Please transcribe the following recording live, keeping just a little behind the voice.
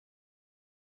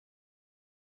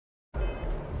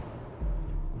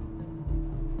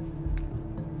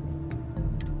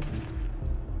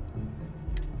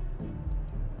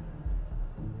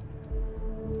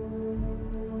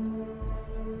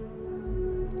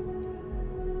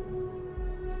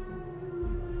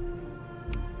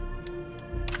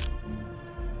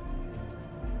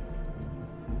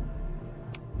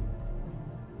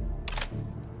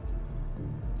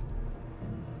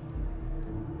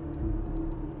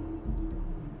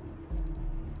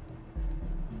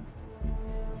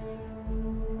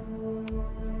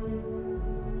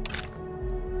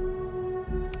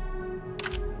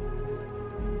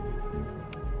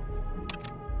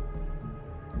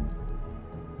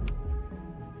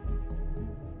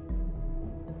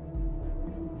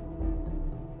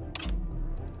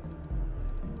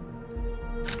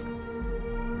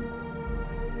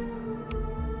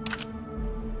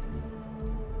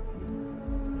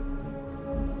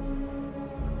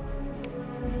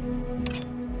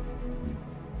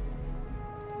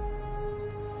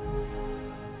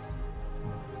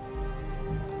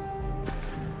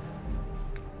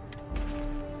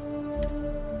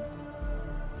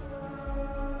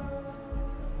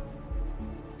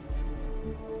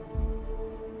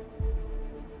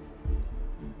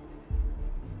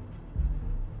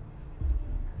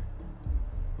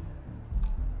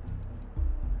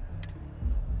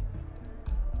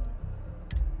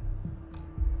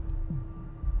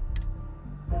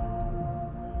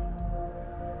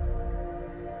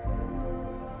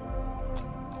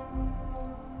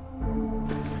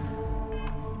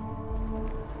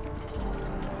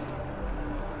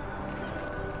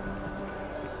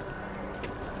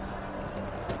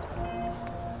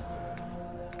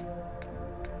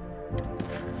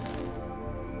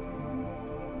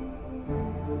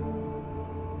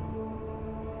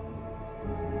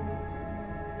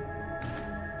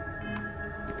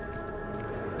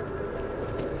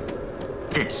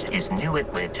This is New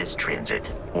Atlantis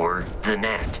Transit, or the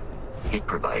NAT. It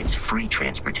provides free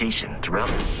transportation throughout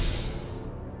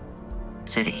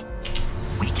the city.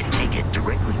 We can take it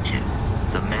directly to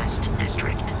the Mast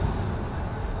District.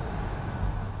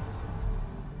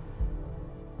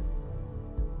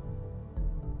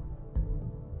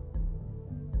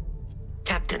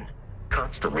 Captain,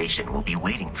 Constellation will be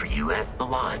waiting for you at the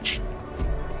lodge.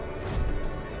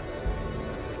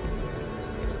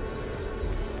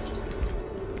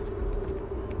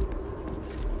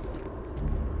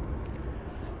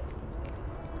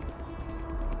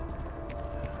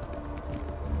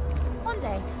 One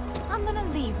day, I'm gonna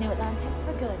leave New Atlantis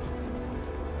for good.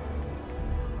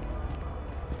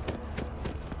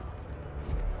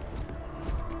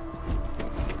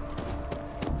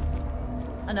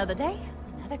 Another day,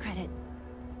 another credit.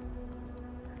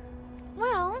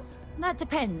 Well, that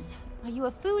depends. Are you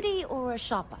a foodie or a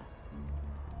shopper?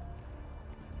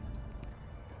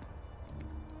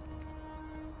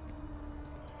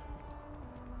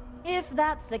 If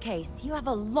that's the case, you have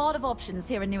a lot of options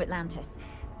here in New Atlantis.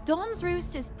 Dawn's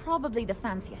Roost is probably the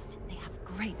fanciest. They have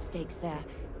great steaks there.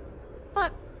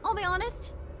 But I'll be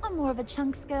honest, I'm more of a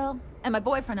chunks girl, and my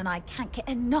boyfriend and I can't get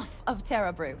enough of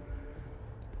Terra Brew.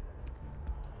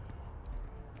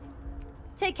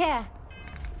 Take care.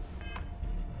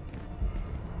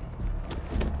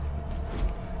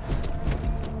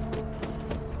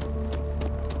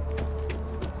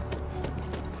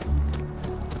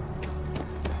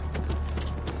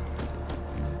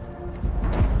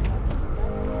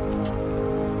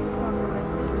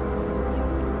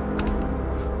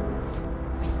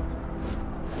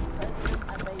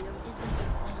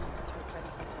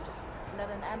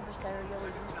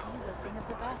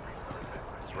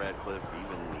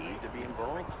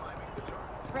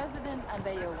 President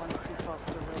Abeyo wants to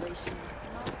foster relations.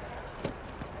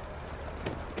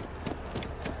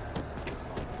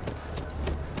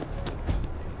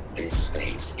 This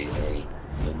space is a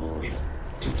memorial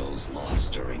to those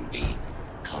lost during the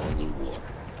Colony War.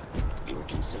 Your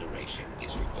consideration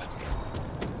is requested.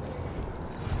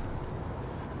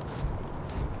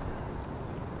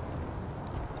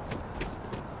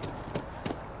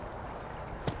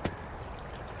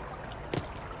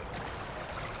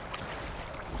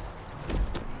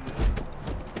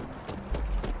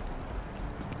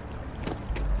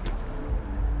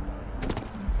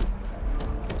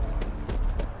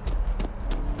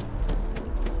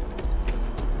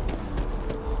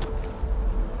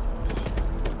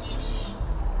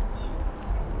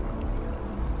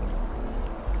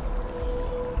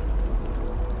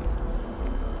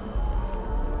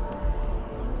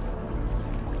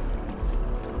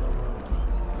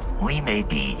 We may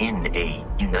be in a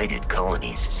United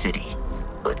Colonies city,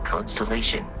 but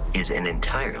Constellation is an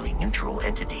entirely neutral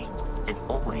entity, and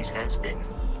always has been.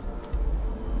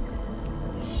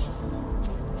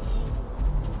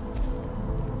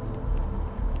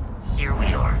 Here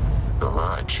we are, the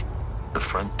lodge. The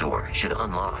front door should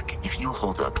unlock if you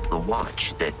hold up the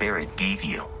watch that Barrett gave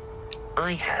you.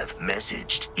 I have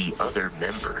messaged the other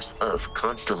members of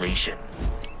Constellation.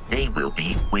 They will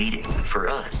be waiting for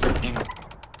us in...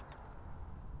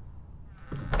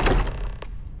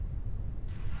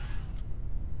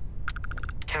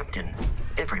 Captain,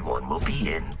 everyone will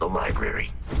be in the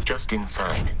library, just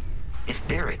inside. If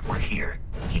Barrett were here,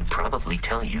 he'd probably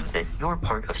tell you that you're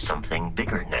part of something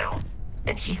bigger now,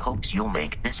 and he hopes you'll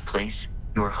make this place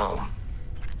your home.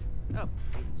 Oh,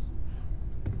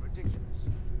 ridiculous.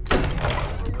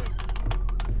 You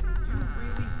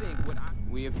really think what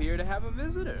we appear to have a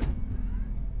visitor?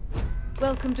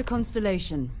 Welcome to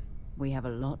Constellation. We have a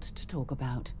lot to talk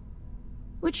about.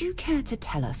 Would you care to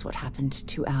tell us what happened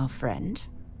to our friend?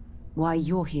 Why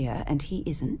you're here and he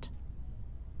isn't?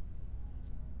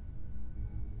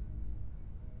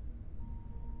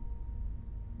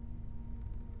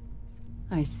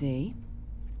 I see.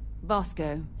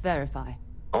 Vasco, verify.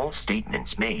 All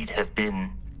statements made have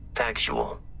been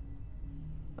factual.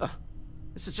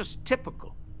 This is just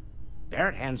typical.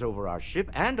 Barrett hands over our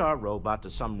ship and our robot to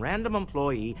some random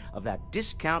employee of that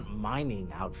discount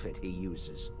mining outfit he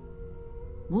uses.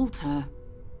 Walter.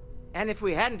 And if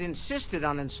we hadn't insisted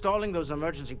on installing those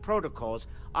emergency protocols,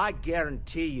 I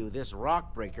guarantee you this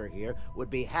rock breaker here would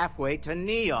be halfway to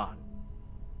Neon.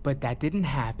 But that didn't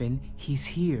happen. He's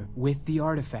here with the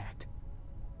artifact.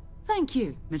 Thank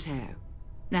you, Matteo.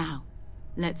 Now,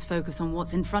 let's focus on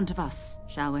what's in front of us,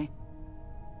 shall we?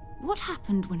 What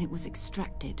happened when it was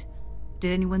extracted?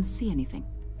 Did anyone see anything?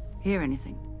 Hear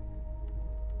anything?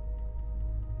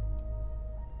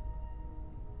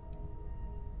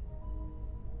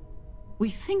 We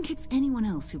think it's anyone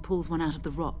else who pulls one out of the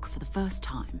rock for the first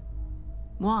time.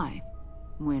 Why?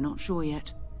 We're not sure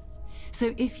yet.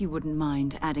 So if you wouldn't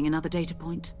mind adding another data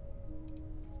point.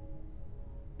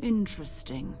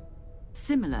 Interesting.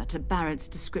 Similar to Barrett's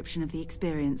description of the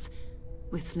experience,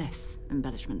 with less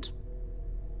embellishment.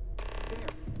 There.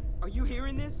 Are you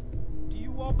hearing this? Do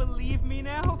you all believe me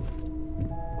now?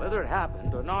 Whether it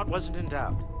happened or not wasn't in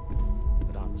doubt.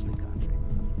 But honestly, Country,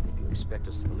 if you expect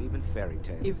us to believe in fairy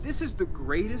tales... If this is the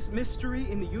greatest mystery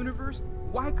in the universe,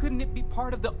 why couldn't it be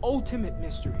part of the ultimate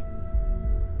mystery?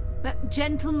 But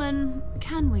gentlemen,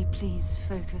 can we please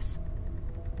focus?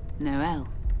 Noelle,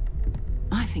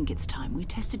 I think it's time we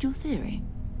tested your theory.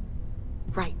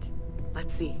 Right.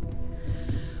 Let's see.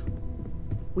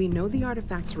 We know the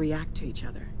artifacts react to each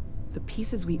other. The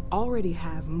pieces we already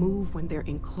have move when they're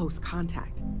in close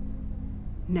contact.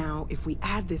 Now, if we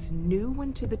add this new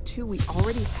one to the two we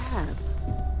already have...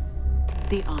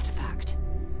 The artifact.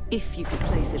 If you could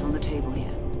place it on the table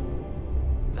here.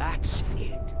 That's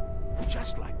it.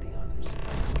 Just like the others.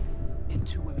 And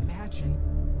to imagine,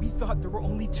 we thought there were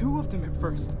only 2 of them at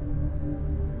first.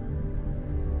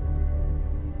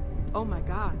 Oh my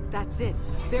god, that's it.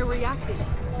 They're reacting.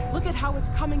 Look at how it's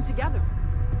coming together.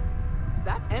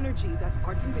 That energy that's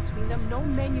arcing between them, no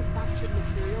manufactured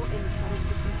material in the settled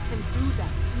systems can do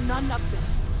that. None of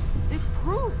them. This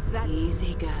proves that...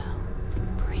 Easy, girl.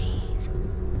 Breathe.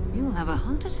 You'll have a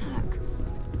heart attack.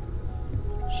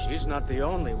 She's not the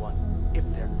only one. If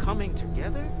they're coming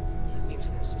together, that means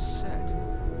there's a set.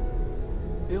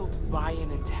 Built by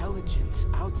an intelligence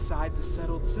outside the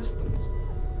settled systems.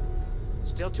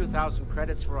 Still 2,000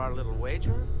 credits for our little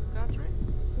wager, Country?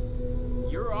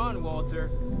 You're on, Walter.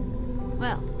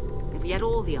 Well, if we had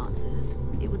all the answers,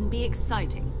 it wouldn't be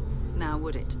exciting, now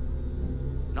would it?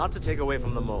 Not to take away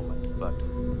from the moment, but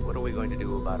what are we going to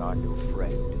do about our new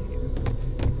friend here?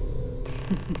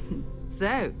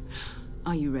 So,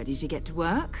 are you ready to get to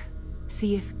work?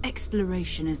 See if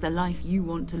exploration is the life you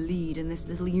want to lead in this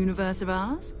little universe of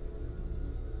ours?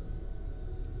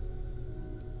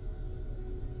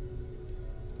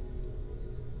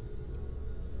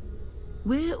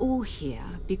 We're all here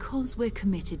because we're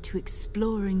committed to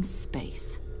exploring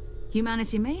space.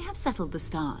 Humanity may have settled the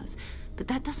stars, but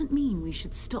that doesn't mean we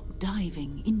should stop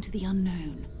diving into the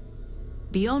unknown.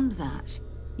 Beyond that,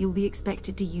 you'll be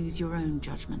expected to use your own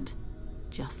judgment,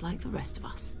 just like the rest of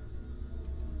us.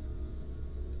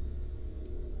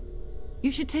 You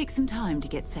should take some time to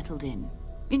get settled in.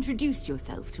 Introduce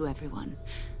yourself to everyone.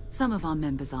 Some of our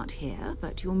members aren't here,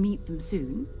 but you'll meet them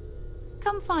soon.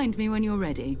 Come find me when you're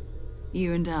ready.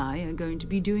 You and I are going to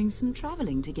be doing some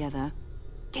traveling together.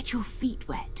 Get your feet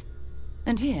wet.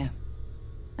 And here,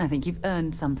 I think you've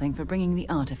earned something for bringing the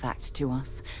artifact to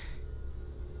us.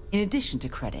 In addition to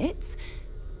credits,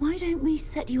 why don't we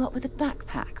set you up with a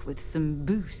backpack with some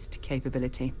boost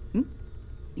capability?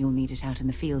 You'll need it out in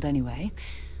the field anyway.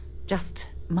 Just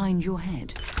mind your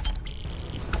head.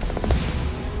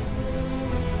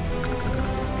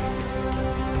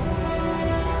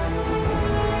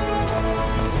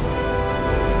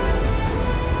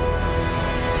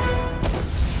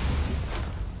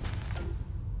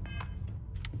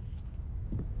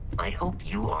 I hope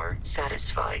you are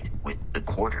satisfied with the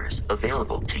quarters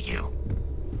available to you.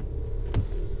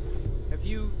 Have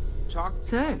you talked to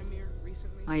So, Vladimir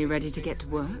recently? are you ready to get to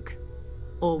work?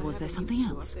 Or was there something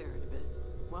else?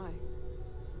 Why?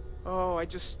 Oh, I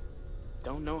just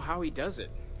don't know how he does it.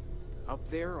 Up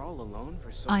there all alone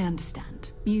for so I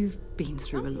understand. You've been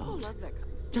through a lot.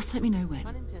 Just let me know when.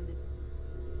 Unintended.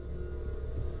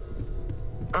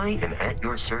 I am at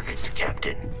your service,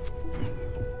 Captain.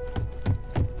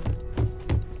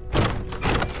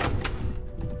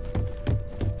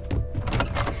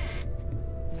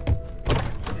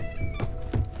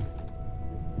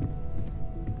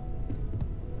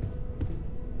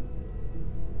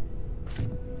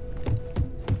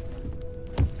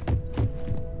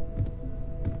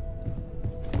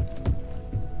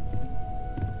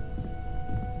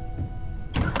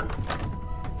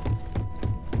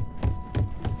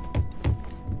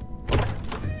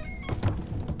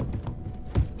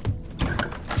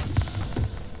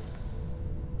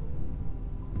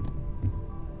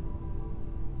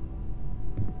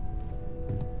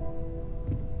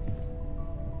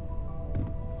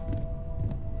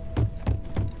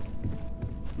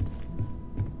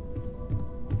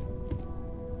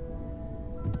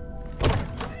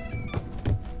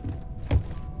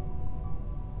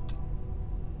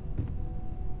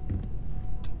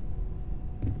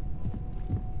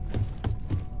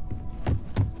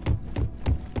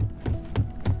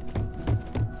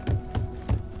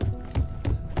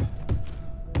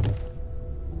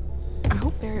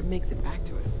 Makes it back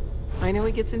to us. I know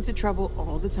he gets into trouble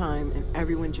all the time, and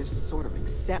everyone just sort of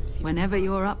accepts him. Whenever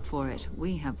you're up for it,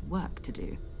 we have work to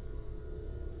do.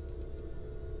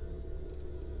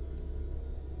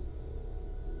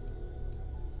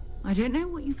 I don't know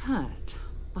what you've heard,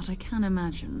 but I can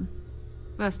imagine.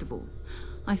 First of all,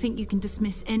 I think you can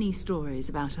dismiss any stories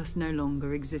about us no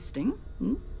longer existing.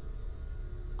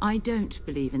 I don't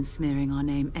believe in smearing our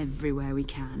name everywhere we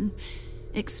can.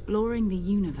 Exploring the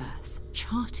universe,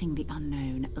 charting the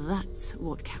unknown, that's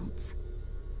what counts.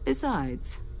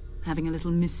 Besides, having a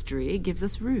little mystery gives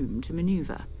us room to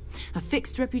maneuver. A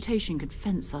fixed reputation could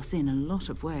fence us in a lot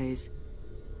of ways.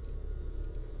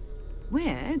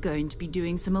 We're going to be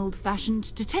doing some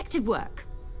old-fashioned detective work.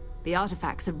 The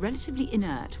artifacts are relatively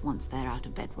inert once they're out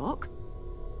of bedrock.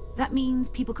 That means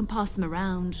people can pass them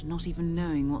around, not even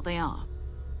knowing what they are.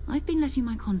 I've been letting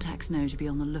my contacts know to be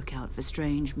on the lookout for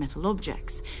strange metal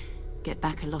objects. Get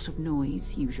back a lot of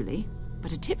noise, usually,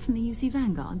 but a tip from the UC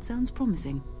Vanguard sounds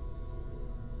promising.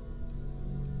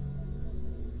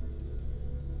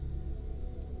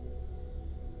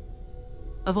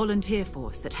 A volunteer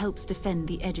force that helps defend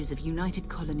the edges of United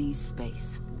Colonies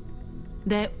space.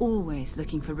 They're always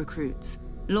looking for recruits.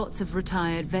 Lots of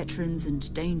retired veterans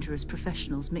and dangerous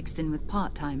professionals mixed in with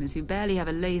part-timers who barely have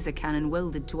a laser cannon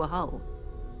welded to a hull.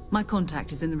 My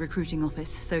contact is in the recruiting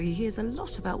office, so he hears a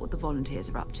lot about what the volunteers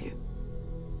are up to.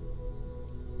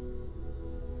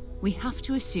 We have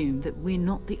to assume that we're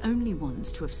not the only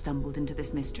ones to have stumbled into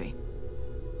this mystery.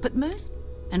 But most,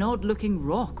 an odd-looking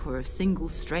rock or a single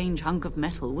strange hunk of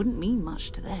metal wouldn't mean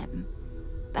much to them.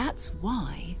 That's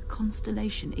why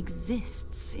Constellation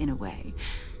exists, in a way,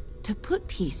 to put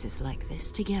pieces like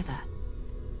this together.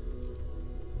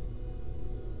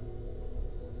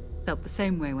 Felt the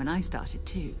same way when I started,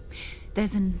 too.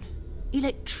 There's an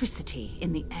electricity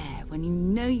in the air when you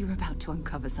know you're about to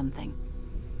uncover something.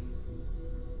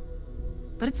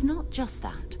 But it's not just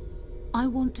that. I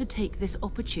want to take this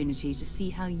opportunity to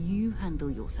see how you handle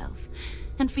yourself,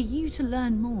 and for you to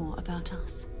learn more about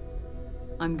us.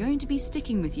 I'm going to be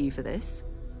sticking with you for this.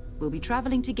 We'll be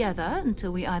traveling together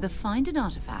until we either find an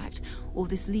artifact or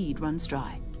this lead runs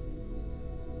dry.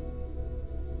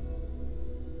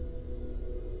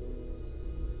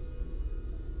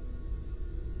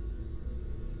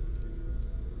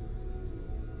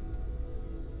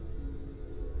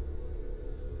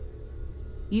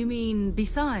 You mean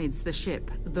besides the ship,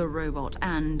 the robot,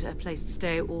 and a place to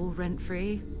stay all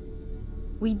rent-free?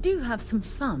 We do have some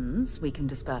funds we can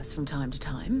disperse from time to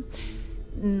time.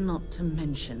 Not to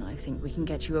mention, I think we can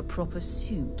get you a proper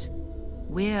suit.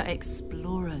 We're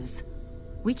explorers.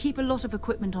 We keep a lot of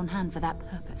equipment on hand for that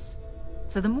purpose.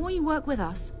 So the more you work with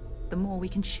us, the more we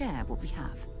can share what we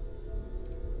have.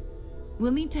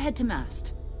 We'll need to head to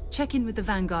Mast. Check in with the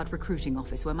Vanguard recruiting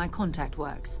office where my contact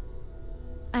works.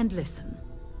 And listen.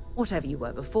 Whatever you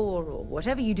were before, or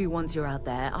whatever you do once you're out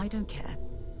there, I don't care.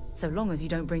 So long as you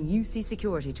don't bring UC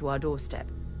security to our doorstep.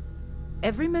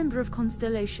 Every member of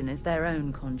Constellation is their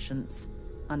own conscience.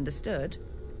 Understood?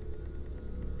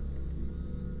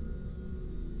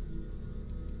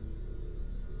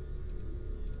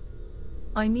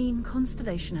 I mean,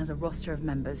 Constellation has a roster of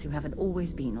members who haven't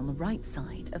always been on the right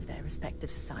side of their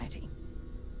respective society.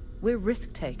 We're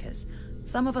risk-takers.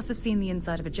 Some of us have seen the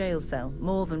inside of a jail cell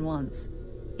more than once.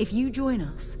 If you join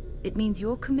us, it means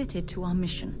you're committed to our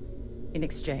mission. In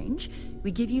exchange,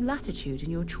 we give you latitude in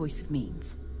your choice of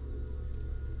means.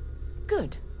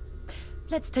 Good.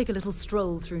 Let's take a little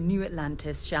stroll through New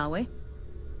Atlantis, shall we?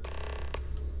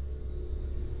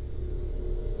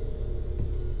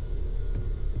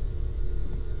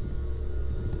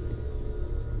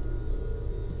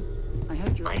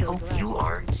 I hope you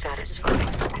are satisfied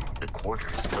with the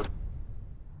quarters of...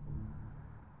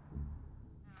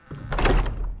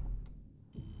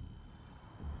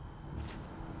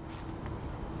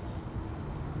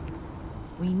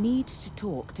 We need to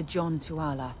talk to John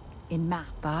Tuala in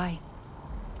Math. Bye.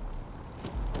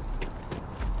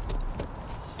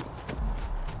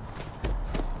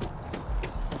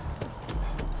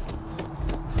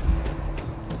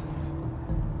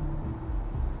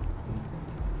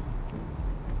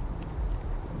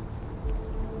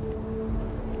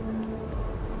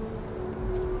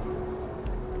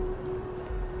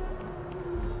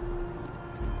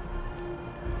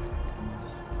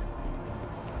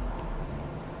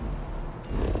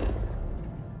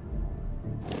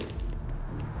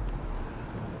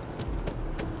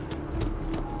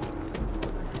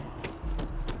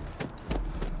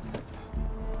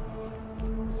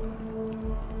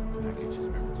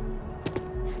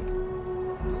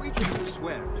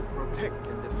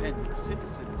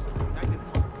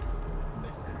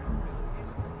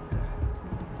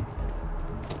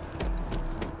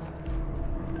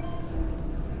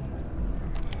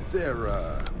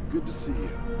 Sarah. Good to see you.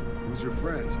 Who's your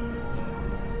friend?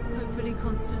 Hopefully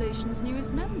Constellation's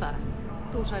newest member.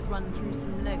 Thought I'd run through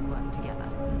some legwork together.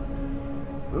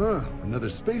 Another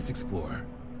space explorer.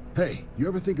 Hey, you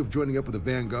ever think of joining up with the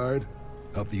Vanguard?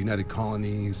 Help the United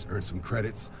Colonies, earn some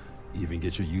credits, even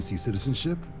get your UC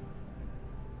citizenship?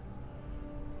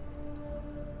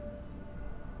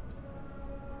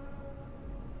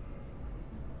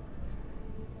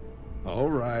 All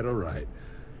right.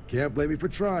 Can't blame me for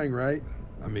trying, right?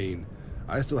 I mean,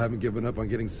 I still haven't given up on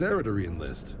getting Sarah to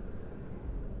re-enlist.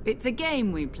 It's a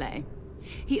game we play.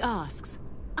 He asks,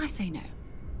 I say no.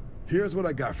 Here's what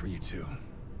I got for you two.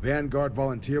 Vanguard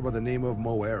volunteer by the name of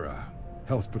Moera.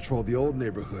 Helps patrol the old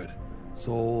neighborhood.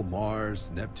 Sol,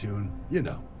 Mars, Neptune, you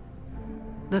know.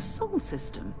 The Sol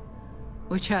system?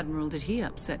 Which admiral did he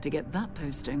upset to get that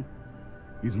posting?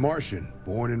 He's Martian,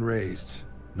 born and raised.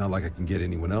 Not like I can get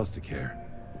anyone else to care.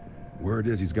 Word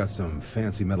is he's got some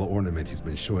fancy metal ornament he's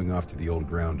been showing off to the old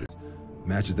grounders.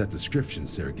 Matches that description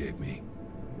Sarah gave me.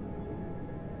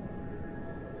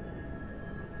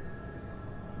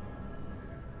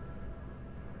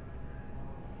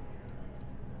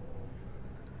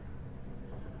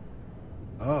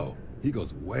 Oh, he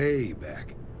goes way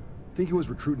back. Think he was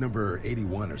recruit number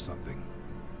 81 or something.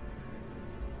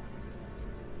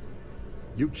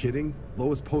 You kidding?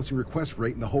 Lowest posting request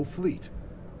rate in the whole fleet.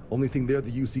 Only thing there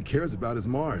the UC cares about is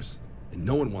Mars. And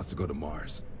no one wants to go to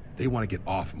Mars. They want to get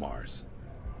off Mars.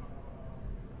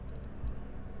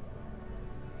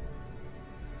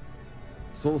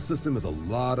 Sol system is a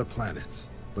lot of planets,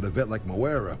 but a vet like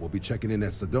Moera will be checking in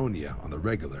at Sidonia on the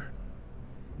regular.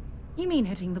 You mean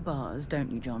hitting the bars, don't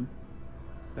you, John?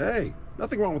 Hey,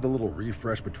 nothing wrong with a little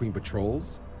refresh between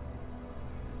patrols.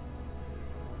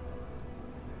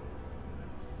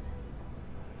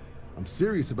 I'm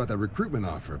serious about that recruitment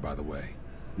offer, by the way.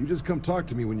 You just come talk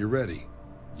to me when you're ready.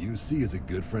 UC is a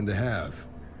good friend to have.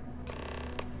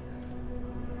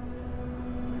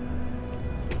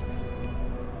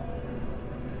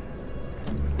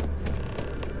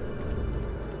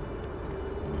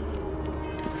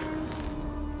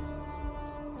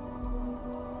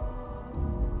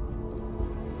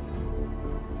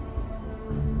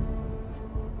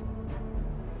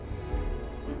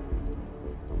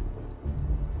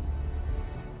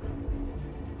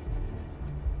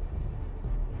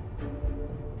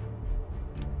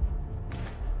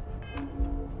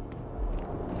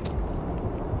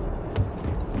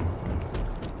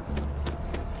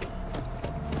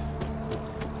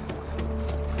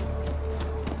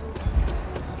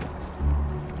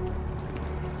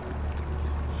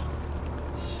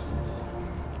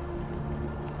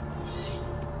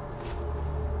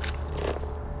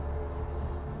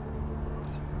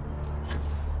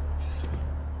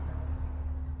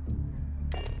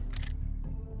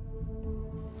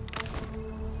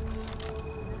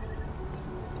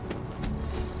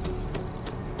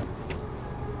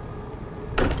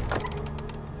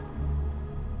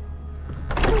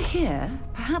 Here,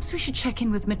 perhaps we should check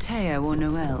in with Matteo or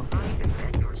Noel.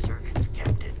 Your servants,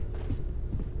 Captain.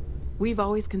 We've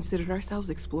always considered ourselves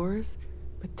explorers,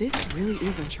 but this really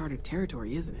is uncharted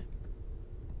territory, isn't it?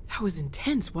 That was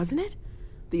intense, wasn't it?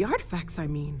 The artifacts, I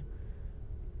mean.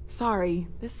 Sorry,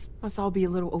 this must all be a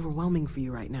little overwhelming for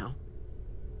you right now.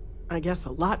 I guess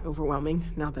a lot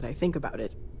overwhelming, now that I think about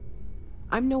it.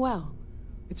 I'm Noel.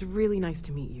 It's really nice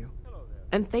to meet you.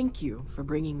 And thank you for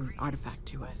bringing the artifact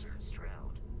to us.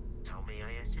 How may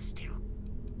I assist you?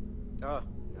 Oh,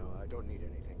 no, I don't need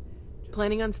anything.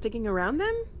 Planning on sticking around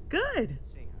then? Good.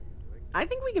 I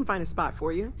think we can find a spot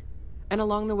for you. And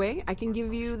along the way, I can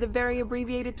give you the very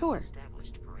abbreviated tour.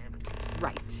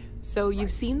 Right. So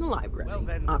you've seen the library,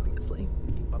 obviously.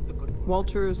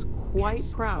 Walter's quite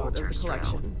proud of the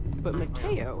collection, but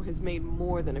Matteo has made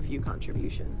more than a few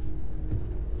contributions.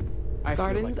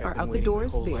 Gardens are out the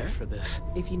doors there. For this.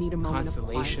 If you need a moment of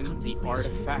quiet Constellation, the contemplation.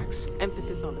 artifacts.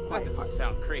 Emphasis on the quiet That part. doesn't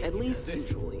sound crazy. At least does it?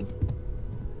 usually.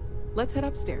 Let's head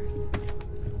upstairs.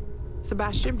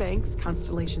 Sebastian Banks,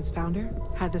 Constellation's founder,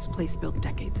 had this place built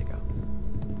decades ago.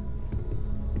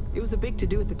 It was a big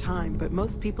to-do at the time, but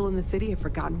most people in the city have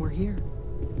forgotten we're here.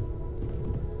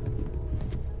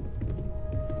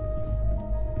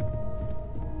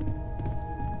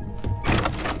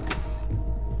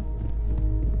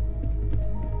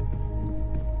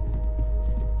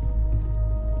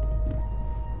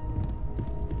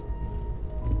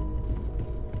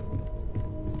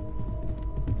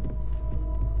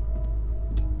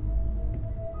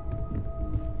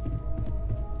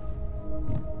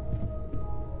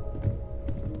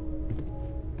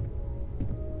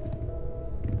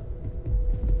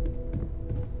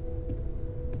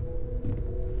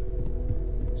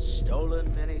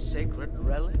 stolen any sacred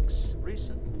relics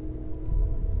recently?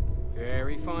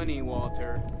 Very funny,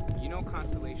 Walter. You know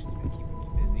Constellation's been keeping me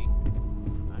busy.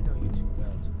 I know you too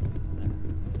well to believe that.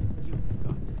 You've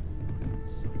got to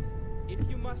be something. If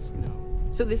you must know.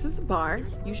 So this is the bar.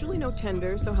 Usually no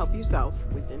tender, so help yourself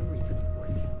within reason, of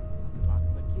course.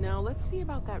 Now let's see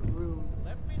about that room.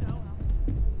 Let me know.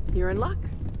 You're in luck.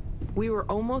 We were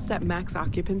almost at max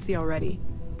occupancy already,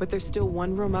 but there's still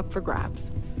one room up for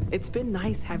grabs. It's been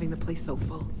nice having the place so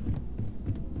full.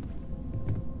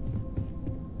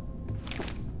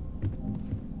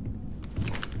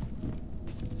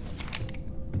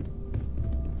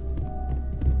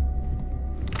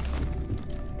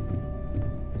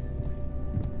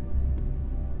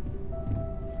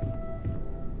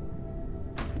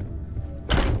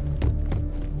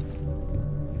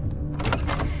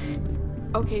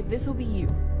 Okay, this'll be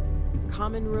you.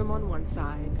 Common room on one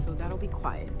side, so that'll be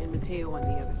quiet, and Mateo on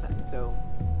the other side, so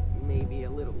maybe a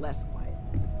little less quiet.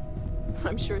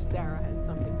 I'm sure Sarah has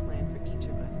something planned for each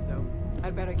of us, so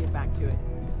I'd better get back to it.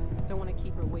 Don't want to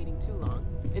keep her waiting too long.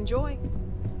 Enjoy!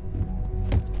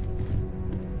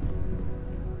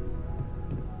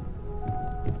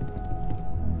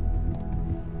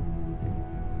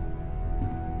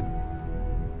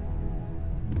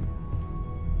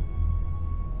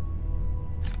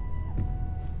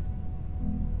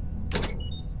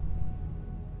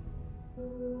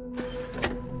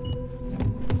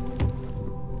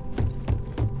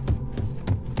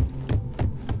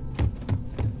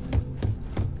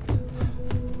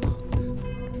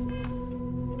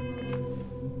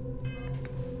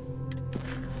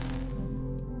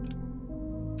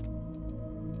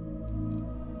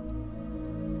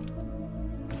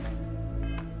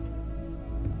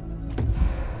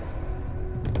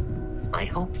 I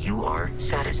hope you are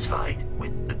satisfied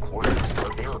with the quarters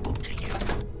available to you.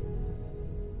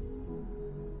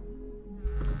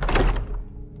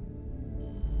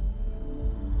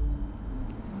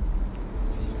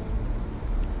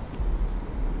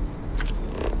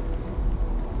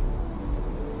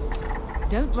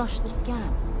 Don't rush the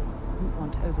scan. Wouldn't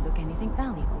want to overlook anything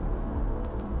valuable.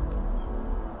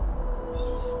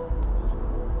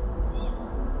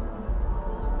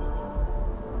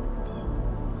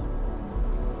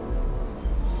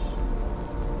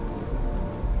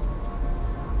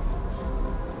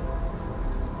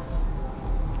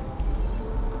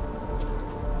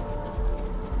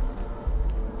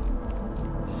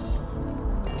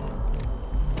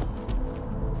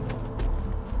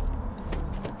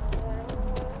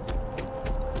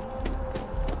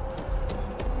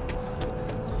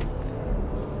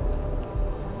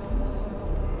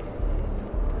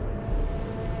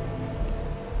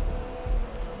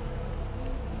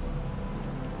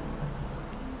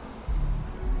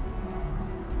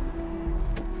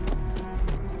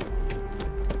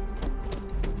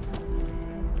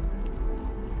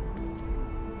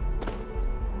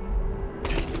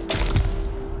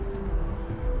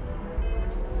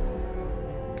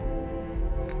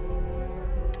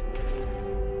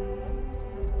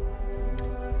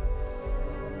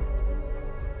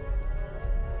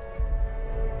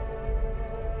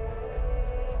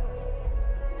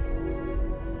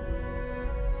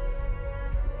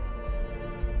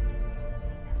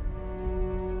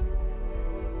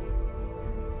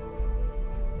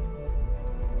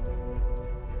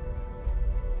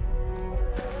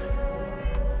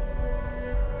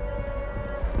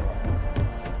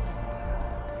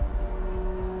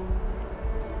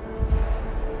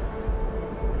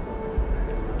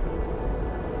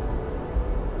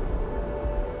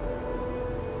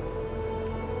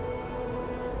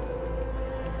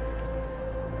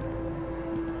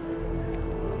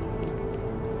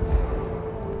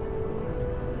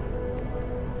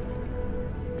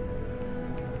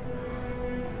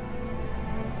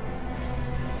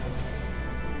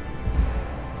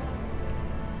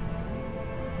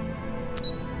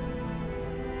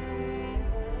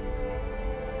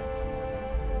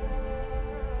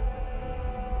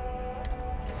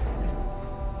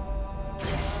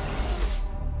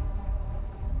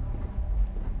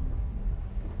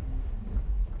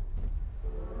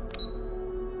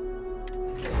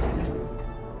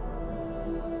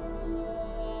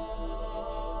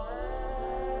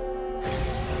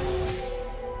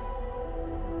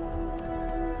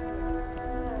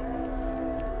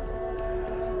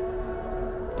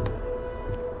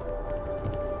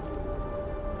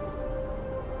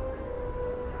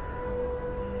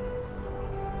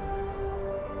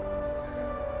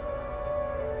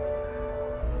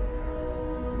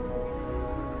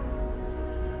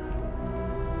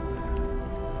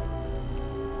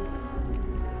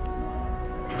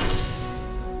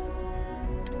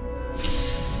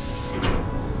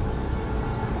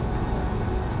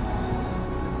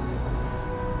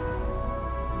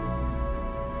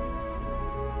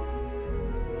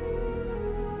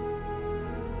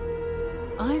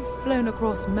 I've flown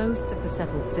across most of the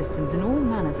settled systems in all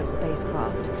manners of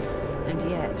spacecraft, and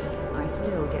yet I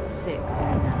still get sick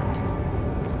on the land.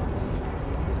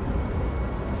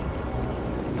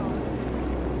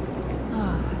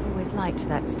 Ah, I've always liked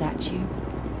that statue.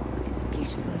 It's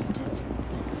beautiful, isn't it?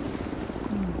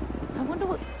 I wonder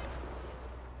what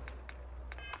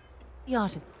the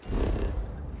artist...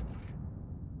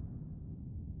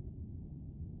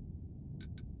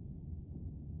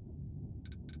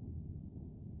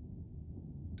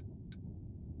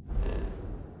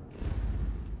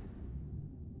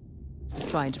 was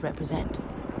trying to represent.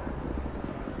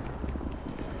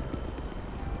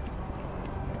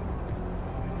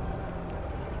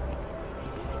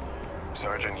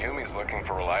 Sergeant Yumi's looking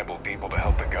for reliable people to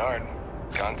help the guard.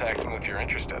 Contact him if you're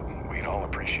interested. We'd all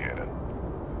appreciate it.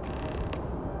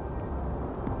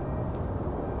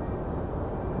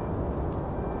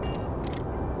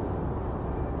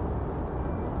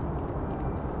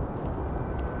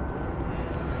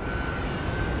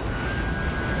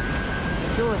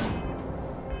 Security.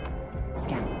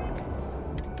 Scan.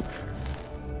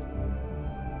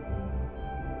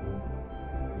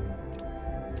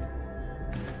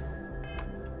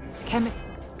 It's chemical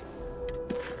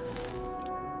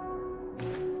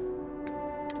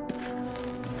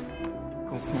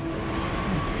sniffers. The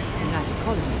United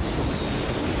Colonies sure isn't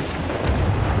taking any chances.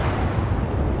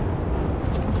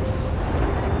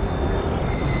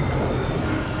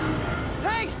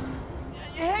 Hey!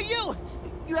 Hey, you!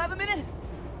 You have a minute?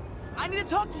 I need to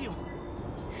talk to you.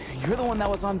 You're the one that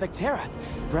was on Vectera,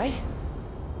 right?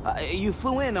 You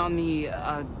flew in on the,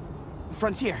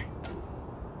 Frontier.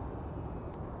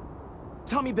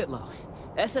 Tommy Bitlow,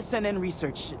 SSNN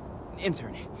research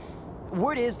intern.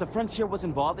 Word is the Frontier was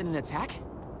involved in an attack?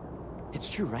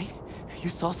 It's true, right? You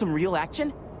saw some real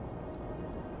action?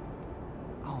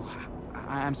 Oh,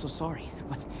 I'm so sorry,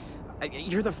 but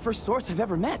you're the first source I've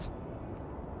ever met.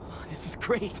 This is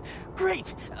great,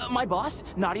 great! My boss,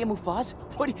 Nadia Mufaz,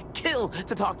 would kill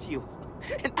to talk to you.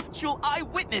 An actual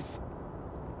eyewitness!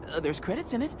 There's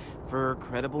credits in it for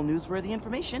credible newsworthy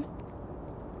information.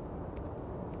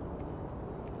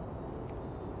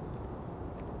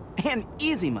 And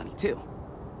easy money, too.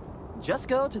 Just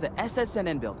go to the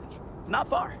SSNN building. It's not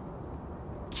far.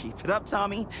 Keep it up,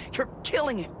 Tommy. You're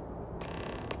killing it.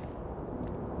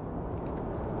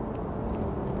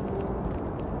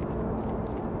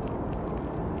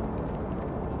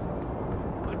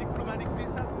 A diplomatic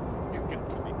visa? You got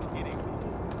to be kidding me.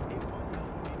 It was not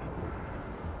needed.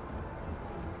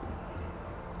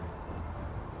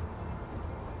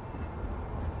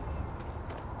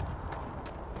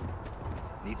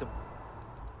 Need some...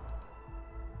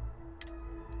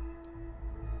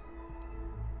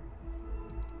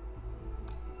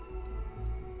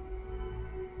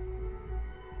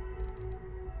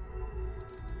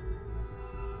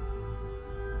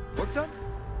 Work done?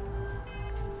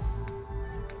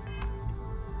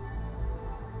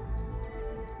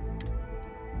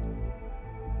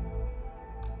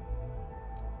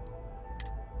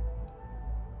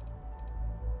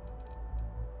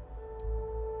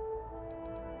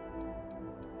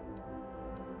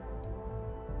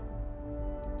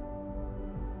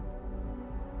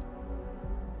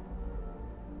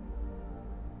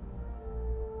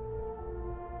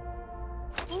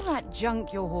 All that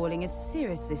junk you're hauling is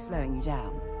seriously slowing you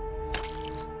down.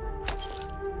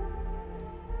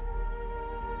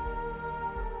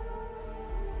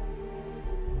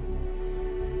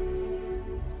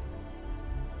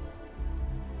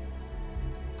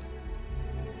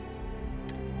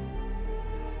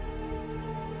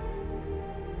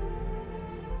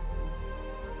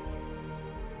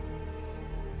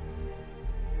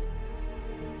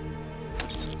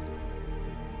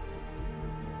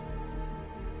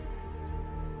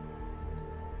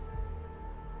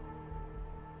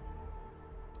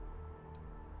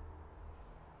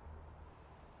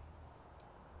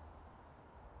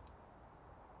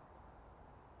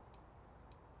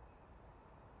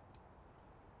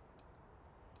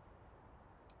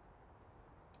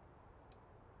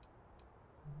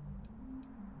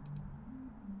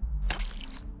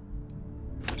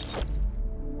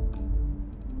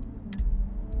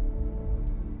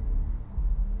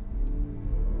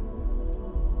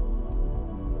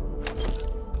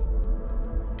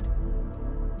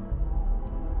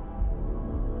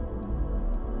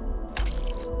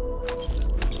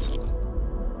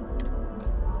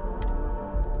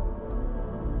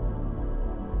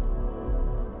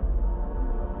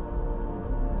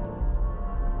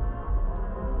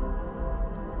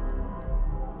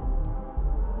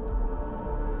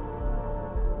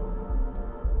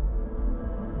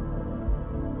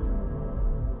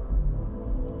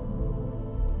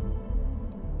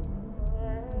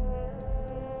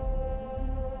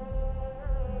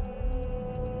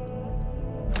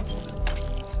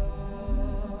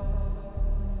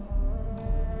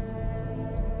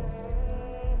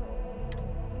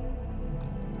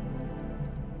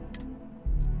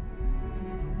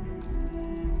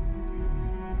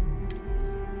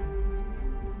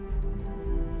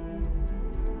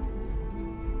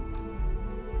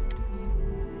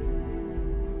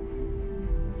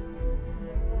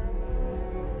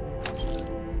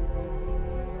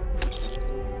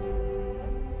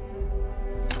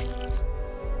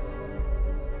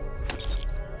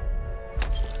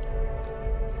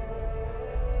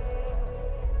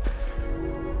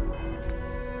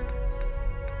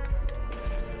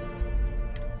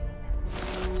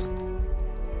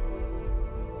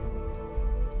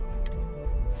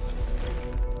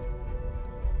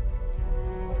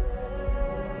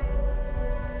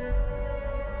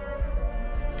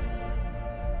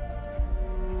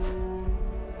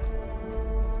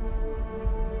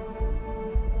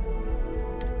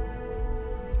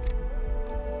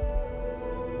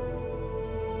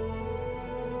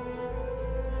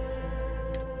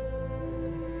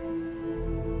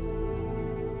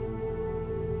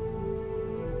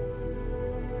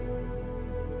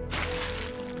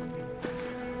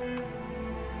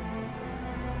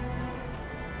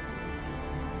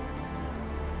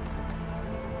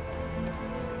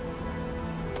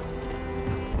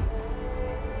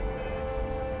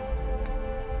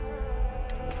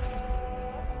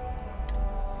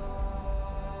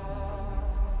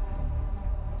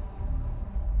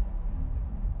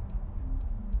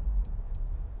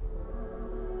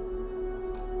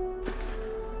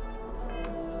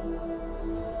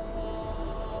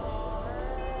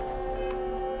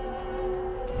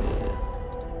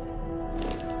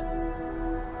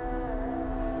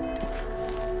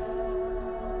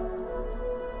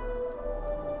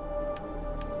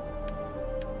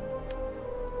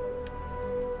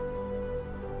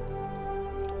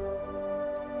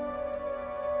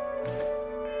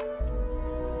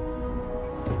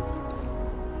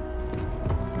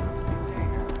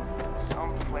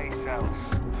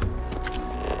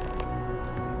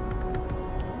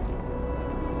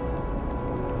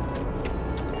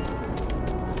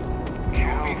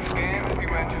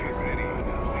 City.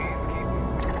 Please keep.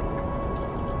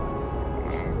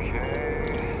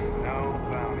 Okay. No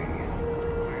bounty.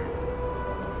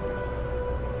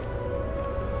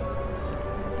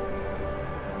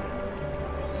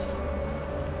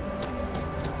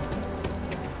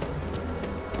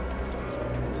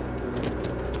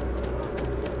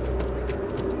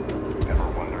 Ever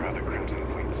wonder how the Crimson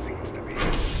Fleet seems to be?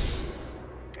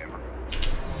 Ever.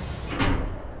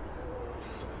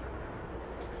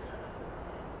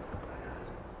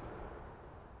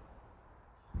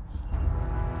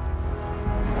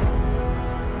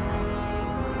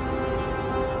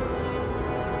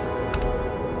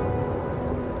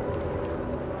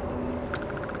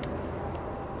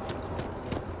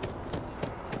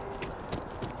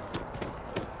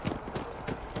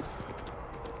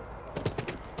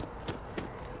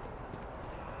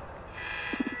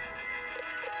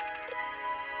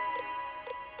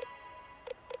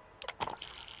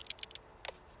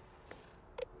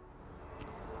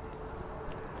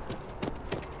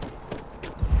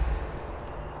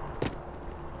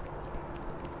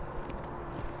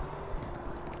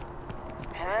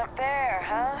 And up there,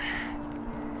 huh?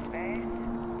 Space?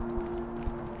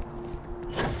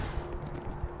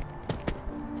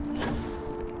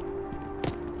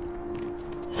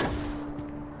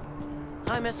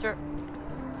 Hi, mister.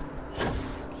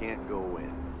 Can't go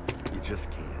in. You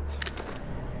just can't.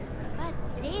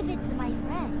 But David's my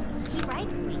friend. He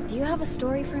writes me. Do you have a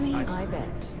story for me? I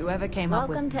bet. Whoever came up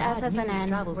with Welcome to bad news SSNN,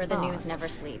 travels where the news fast. never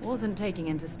sleeps. Wasn't taking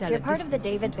If interstellar you're part of the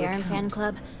distances David into Barron fan account.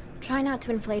 club, try not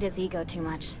to inflate his ego too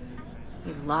much.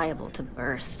 He's liable to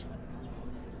burst.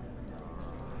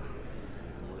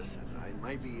 Listen, I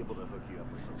might be able to hook you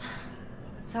up with some.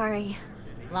 Sorry.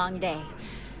 Long day.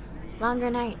 Longer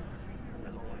night.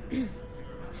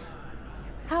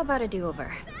 How about a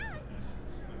do-over?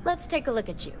 Let's take a look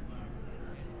at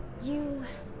you.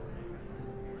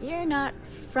 You're not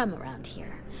from around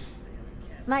here.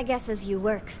 My guess is you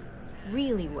work,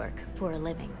 really work, for a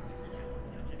living.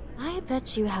 I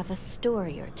bet you have a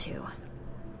story or two.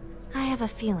 I have a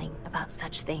feeling about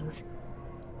such things.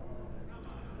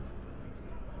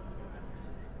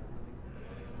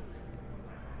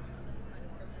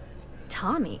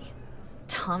 Tommy?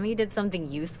 Tommy did something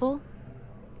useful?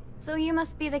 So you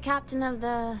must be the captain of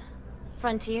the...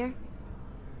 Frontier?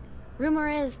 Rumor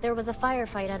is there was a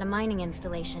firefight at a mining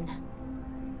installation.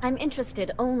 I'm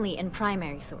interested only in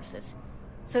primary sources.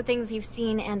 So things you've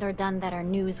seen and or done that are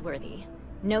newsworthy.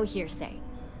 No hearsay.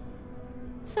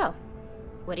 So,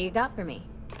 what do you got for me?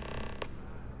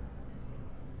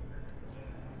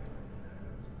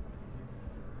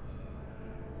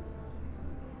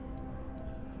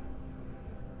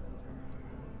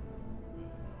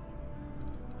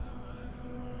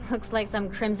 Looks like some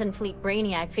Crimson Fleet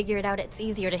brainiac figured out it's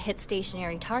easier to hit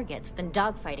stationary targets than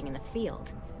dogfighting in the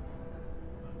field.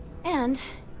 And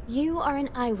you are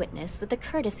an eyewitness with the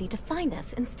courtesy to find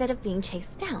us instead of being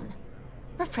chased down.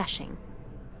 Refreshing.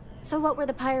 So what were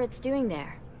the pirates doing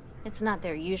there? It's not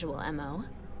their usual MO.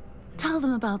 Tell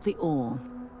them about the ore.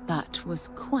 That was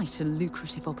quite a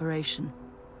lucrative operation.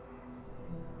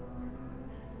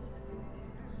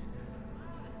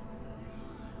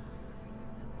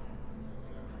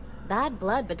 Bad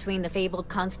blood between the fabled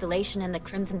Constellation and the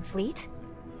Crimson Fleet?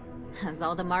 Has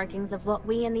all the markings of what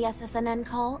we in the SSNN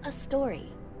call a story.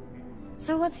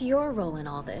 So what's your role in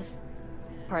all this?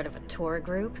 Part of a tour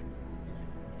group?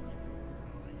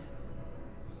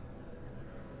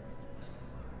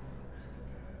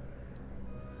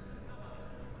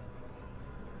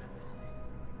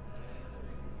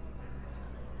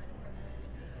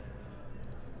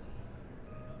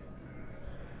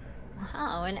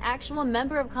 Wow, an actual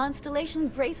member of Constellation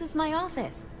graces my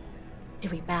office. Do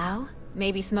we bow?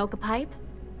 Maybe smoke a pipe?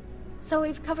 So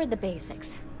we've covered the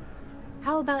basics.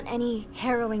 How about any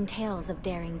harrowing tales of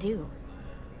daring do?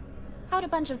 How'd a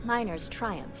bunch of miners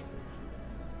triumph?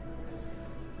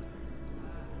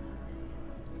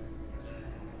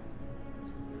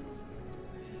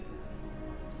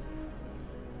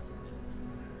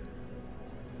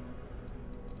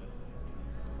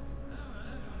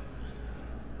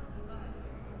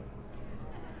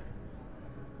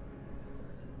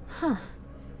 Huh.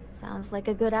 Sounds like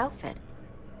a good outfit.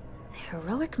 The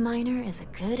heroic miner is a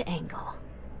good angle.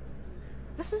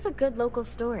 This is a good local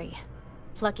story.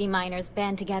 Plucky miners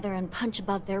band together and punch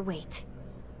above their weight.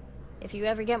 If you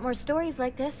ever get more stories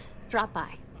like this, drop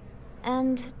by.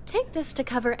 And take this to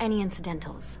cover any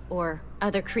incidentals, or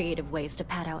other creative ways to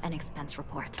pad out an expense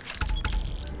report.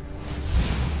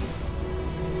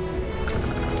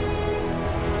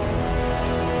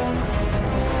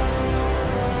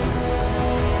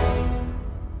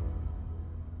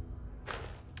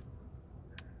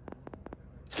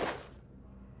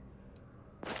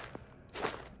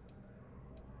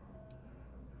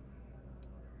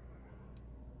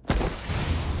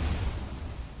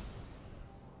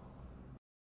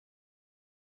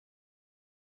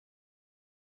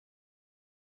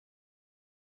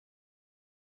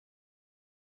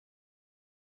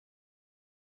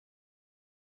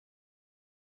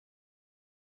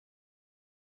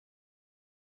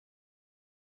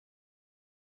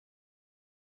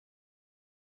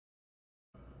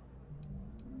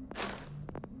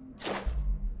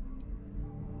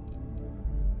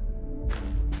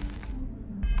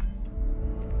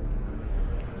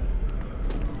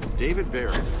 David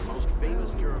Barrett is the most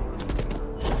famous journalist.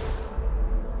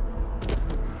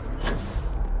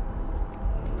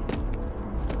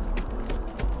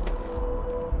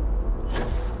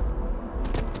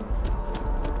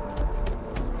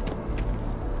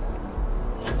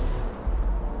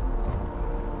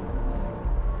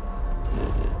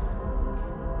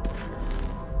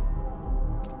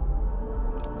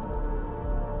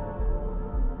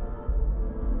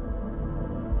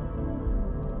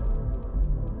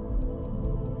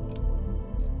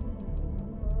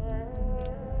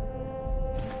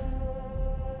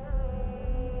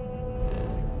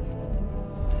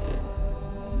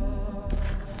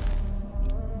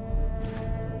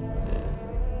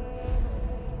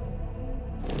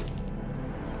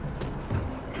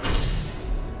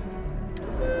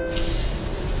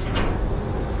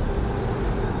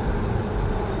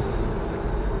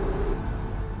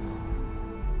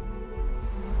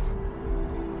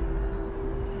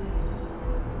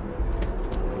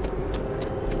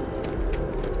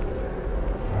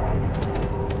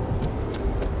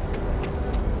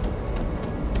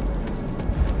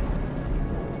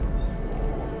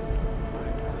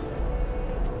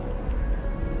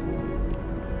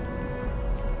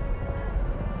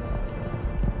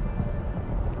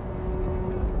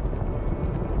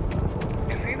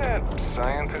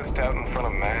 Scientist out in front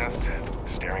of mast,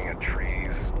 staring at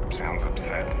trees, sounds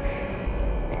upset.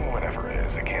 Whatever it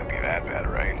is, it can't be that bad,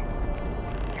 right?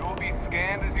 You will be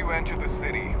scanned as you enter the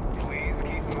city. Please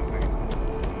keep moving.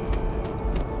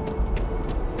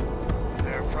 Is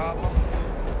there a problem?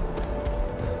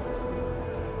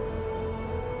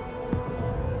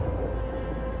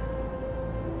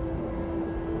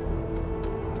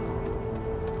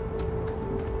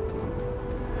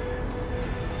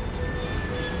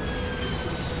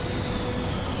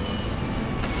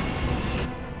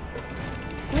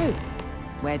 So,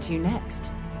 where to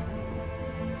next?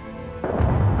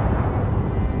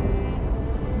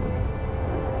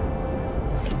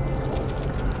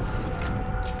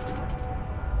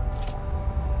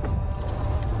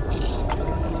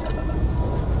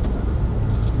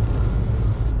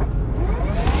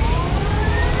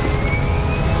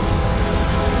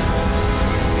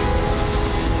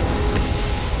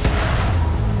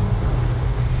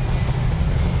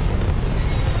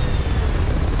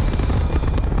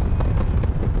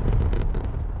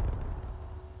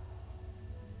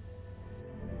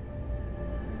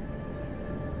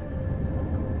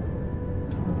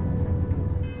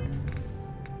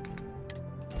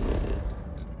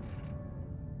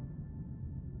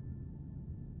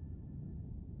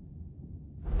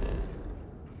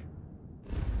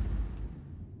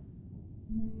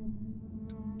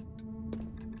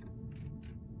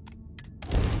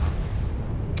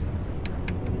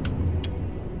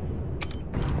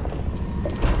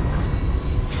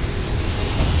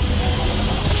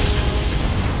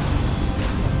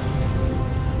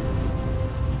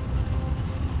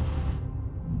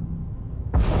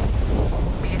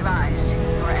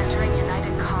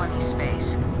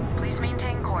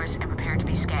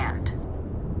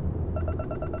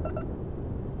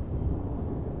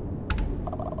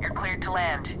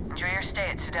 Enjoy your stay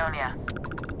at Sidonia.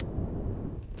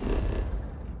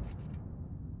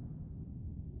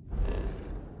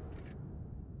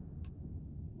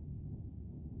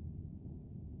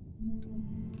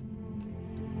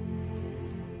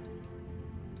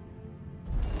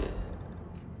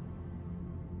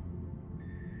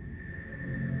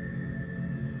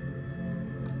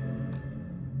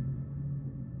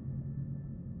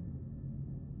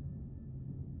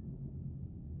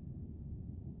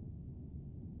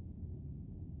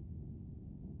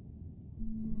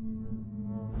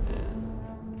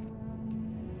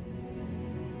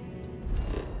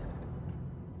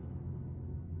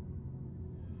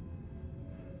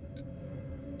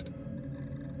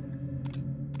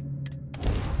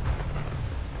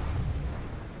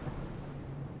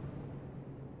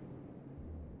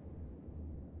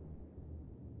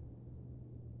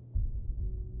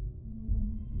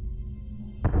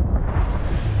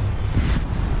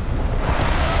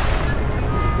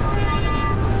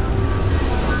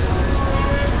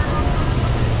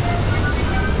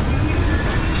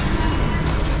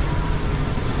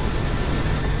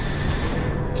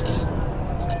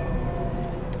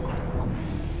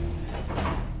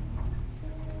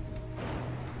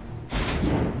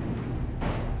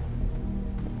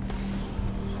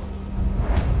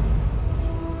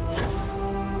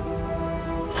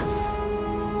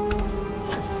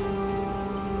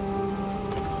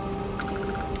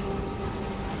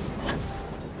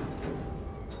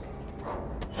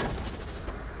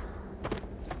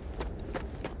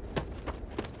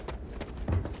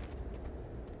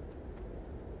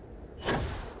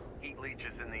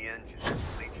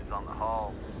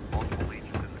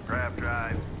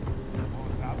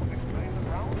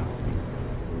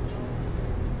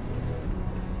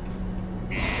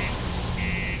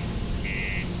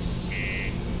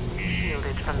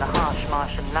 from the harsh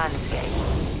Martian landscape.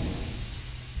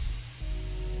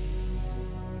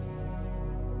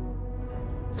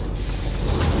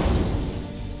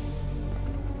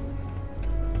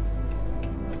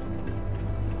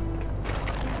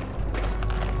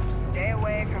 Stay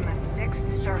away from the sixth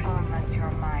circle unless you're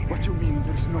a minor. What do you mean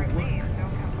there's no work? Please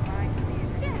don't come crying to me.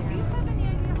 Yeah, do you have any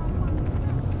idea how far?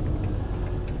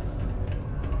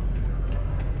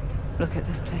 Look at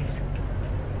this place.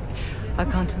 I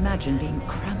can't imagine being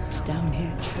cramped down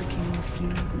here, choking on the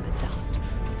fumes and the dust.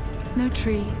 No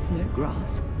trees, no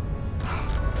grass.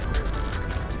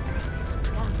 It's depressing.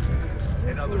 We're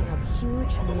still pulling up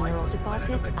huge mineral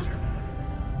deposits after...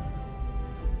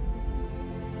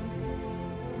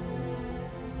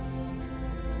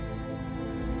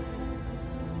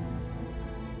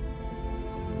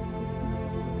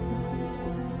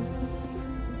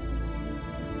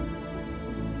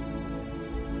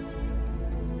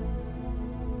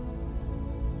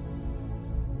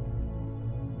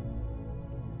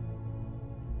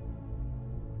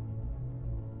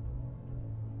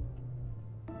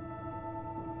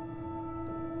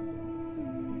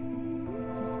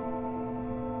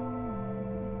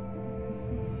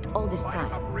 all this time.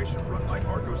 Operation run by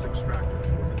Argos Extractors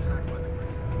was attacked by the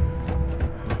Crimson.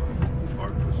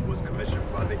 Argos was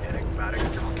commissioned by the enigmatic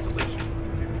constellation.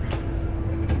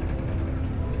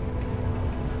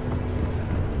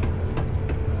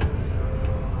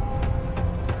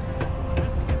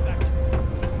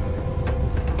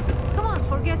 Come on,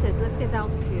 forget it. Let's get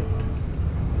out of here.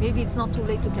 Maybe it's not too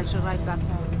late to catch a ride back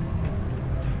home.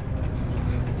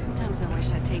 Sometimes I wish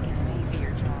I'd taken an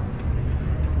easier job.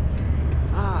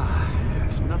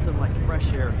 There's nothing like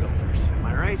fresh air filters, am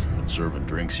I right? Been serving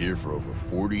drinks here for over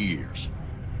 40 years.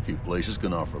 Few places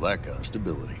can offer that kind of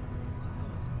stability.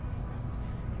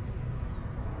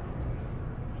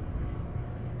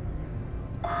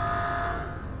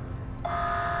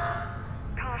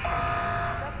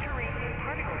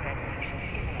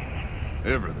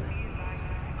 Everything.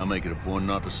 I make it a point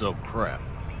not to sell crap.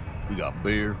 We got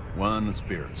beer, wine, and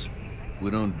spirits.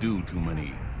 We don't do too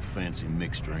many fancy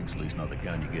mixed drinks, at least not the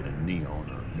kind you get in Neon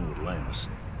or New Atlantis.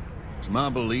 It's my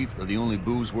belief that the only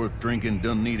booze worth drinking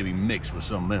doesn't need to be mixed with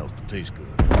something else to taste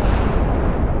good.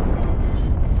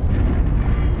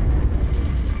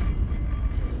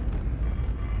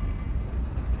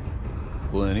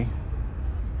 Plenty.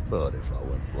 But if I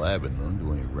went blabbing them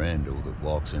to any rando that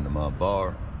walks into my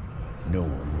bar, no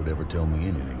one would ever tell me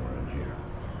anything around here.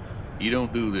 You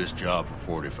don't do this job for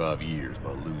 45 years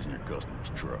by losing your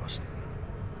customers' trust.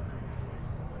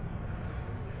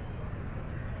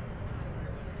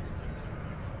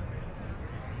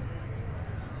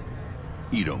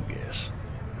 You don't guess.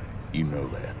 You know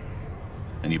that.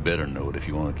 And you better know it if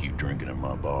you want to keep drinking in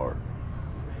my bar.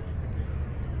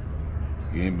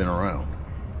 You ain't been around.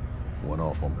 Went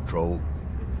off on patrol.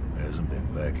 Hasn't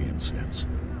been back in since.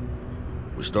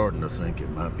 We're starting to think it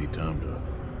might be time to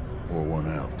pour one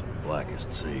out to the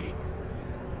blackest sea.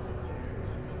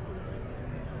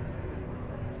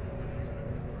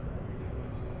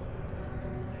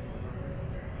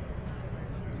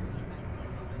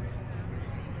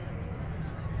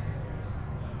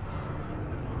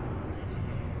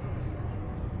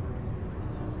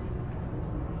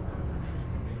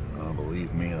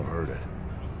 Believe me, I've heard it.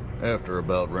 After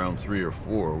about round 3 or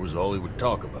 4 was all he would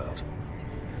talk about.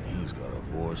 And he's got a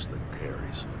voice that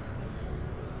carries.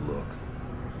 Look,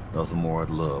 nothing more I'd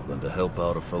love than to help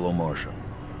out a fellow Martian.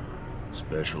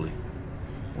 Especially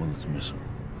one that's missing.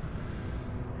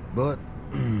 But,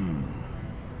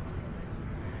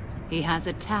 He has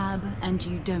a tab, and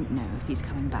you don't know if he's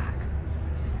coming back.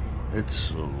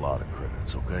 it's a lot of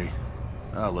credits, okay?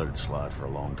 I let it slide for a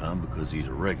long time because he's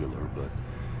a regular, but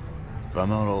if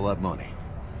I'm out all that money,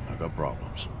 I got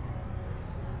problems.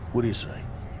 What do you say?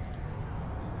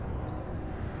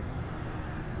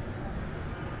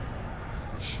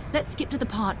 Let's skip to the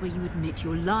part where you admit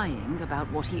you're lying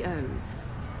about what he owes.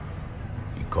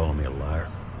 You calling me a liar?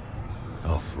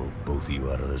 I'll throw both of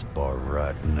you out of this bar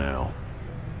right now.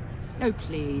 Oh,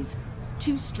 please.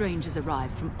 2 strangers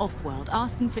arrive from off-world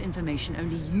asking for information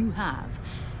only you have.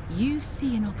 You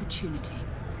see an opportunity.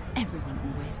 Everyone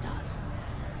always does.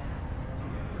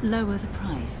 Lower the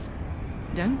price.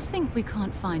 Don't think we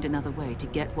can't find another way to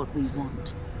get what we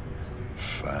want.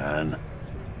 Fine.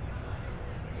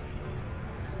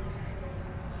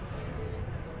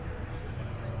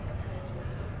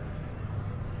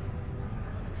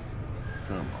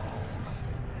 Come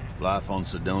on. Life on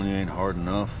Sidonia ain't hard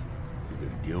enough. You're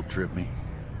gonna guilt trip me?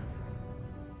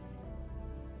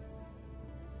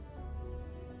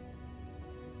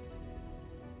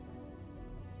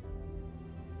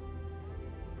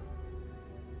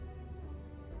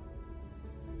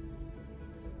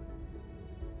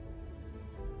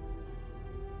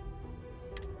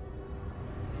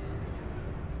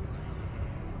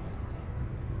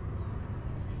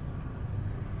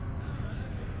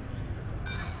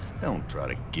 Don't try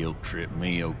to guilt trip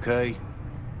me, okay?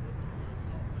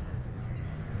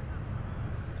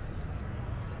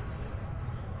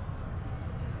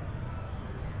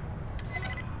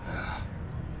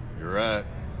 You're right.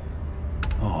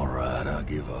 All right, I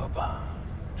give up.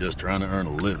 Just trying to earn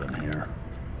a living here.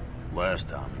 Last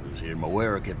time he was here,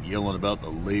 Moira kept yelling about the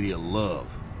Lady of Love,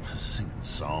 singing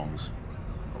songs,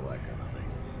 all that kind of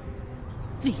thing.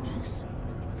 Venus?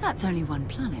 That's only one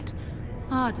planet.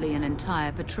 Hardly an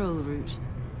entire patrol route.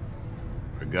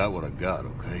 I got what I got,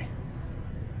 okay?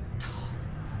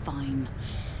 Fine.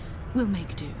 We'll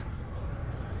make do.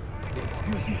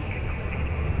 Excuse me.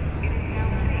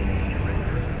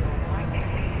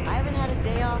 I haven't had a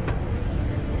day off.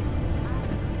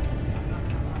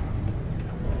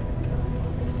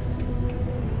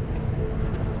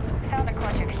 Found a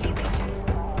clutch of heat leeches.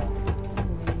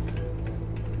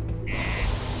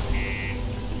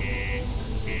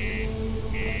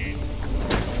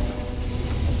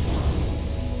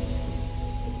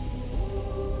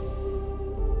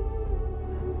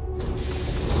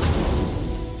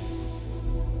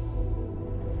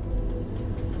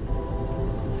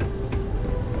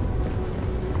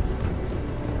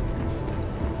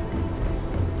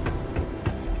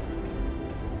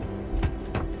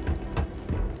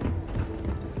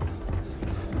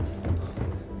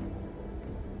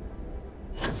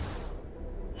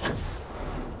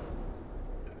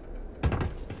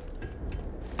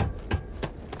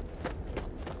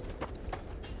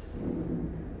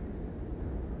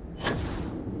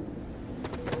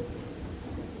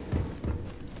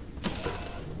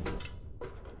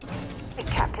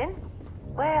 Captain,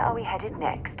 where are we headed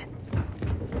next?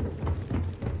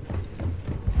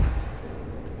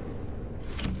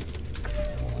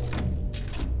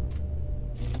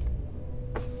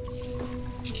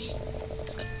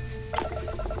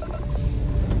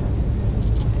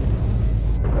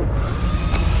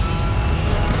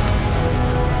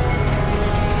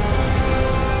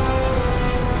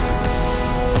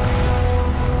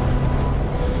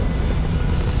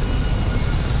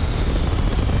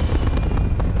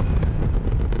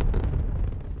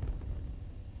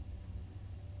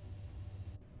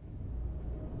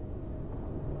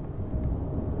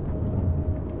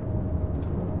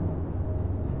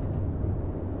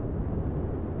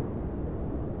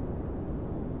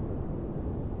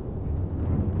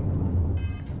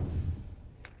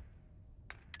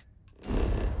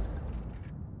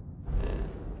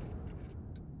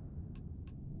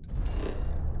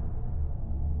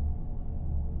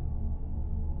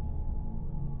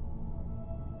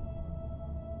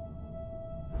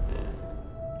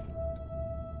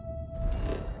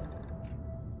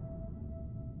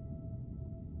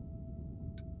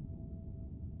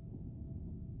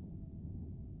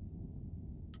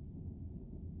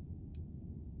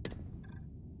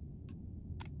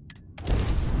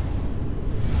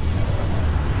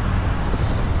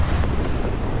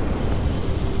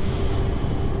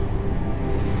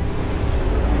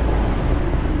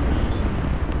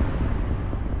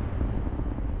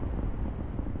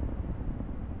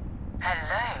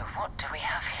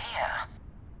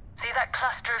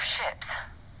 cluster of ships.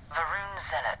 Varun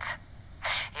Zealots.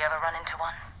 You ever run into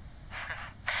one?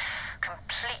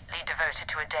 Completely devoted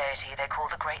to a deity they call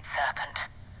the Great Serpent.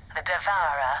 The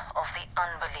devourer of the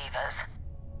unbelievers.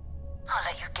 I'll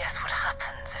let you guess what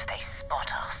happens if they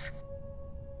spot us.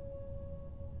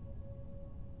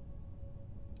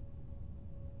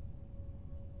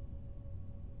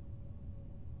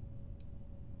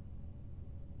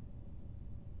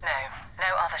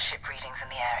 No other ship readings in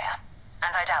the area.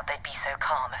 And I doubt they'd be so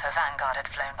calm if a Vanguard had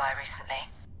flown by recently.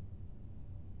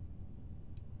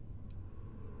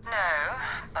 No,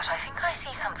 but I think I see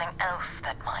something else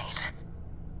that might.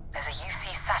 There's a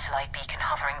UC satellite beacon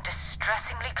hovering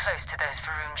distressingly close to those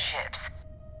Varun ships.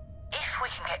 If we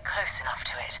can get close enough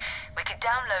to it, we could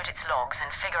download its logs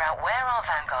and figure out where our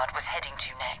Vanguard was heading to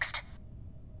next.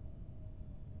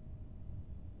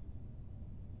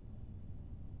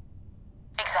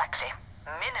 Exactly.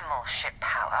 Minimal ship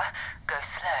power, go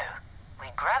slow. We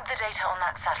grab the data on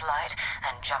that satellite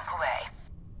and jump away.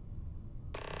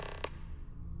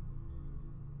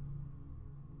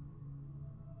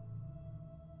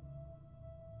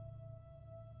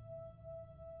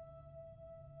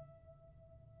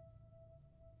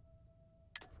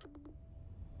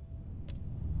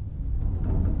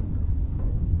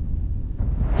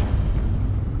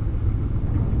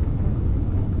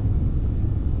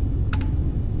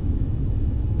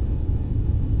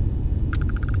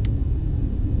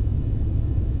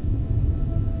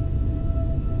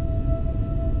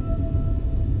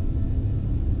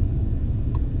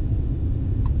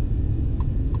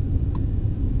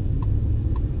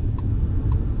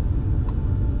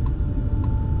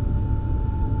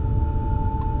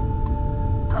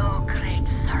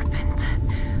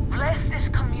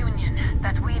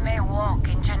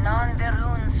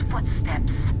 Non-Veroon's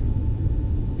footsteps.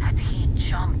 That he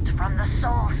jumped from the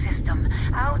Soul System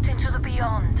out into the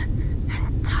beyond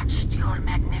and touched your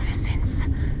magnificence.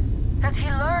 That he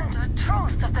learned the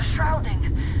truth of the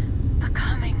shrouding, the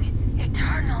coming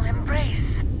eternal embrace.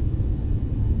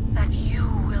 That you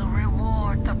will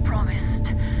reward the promised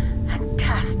and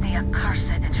cast the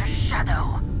accursed into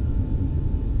shadow.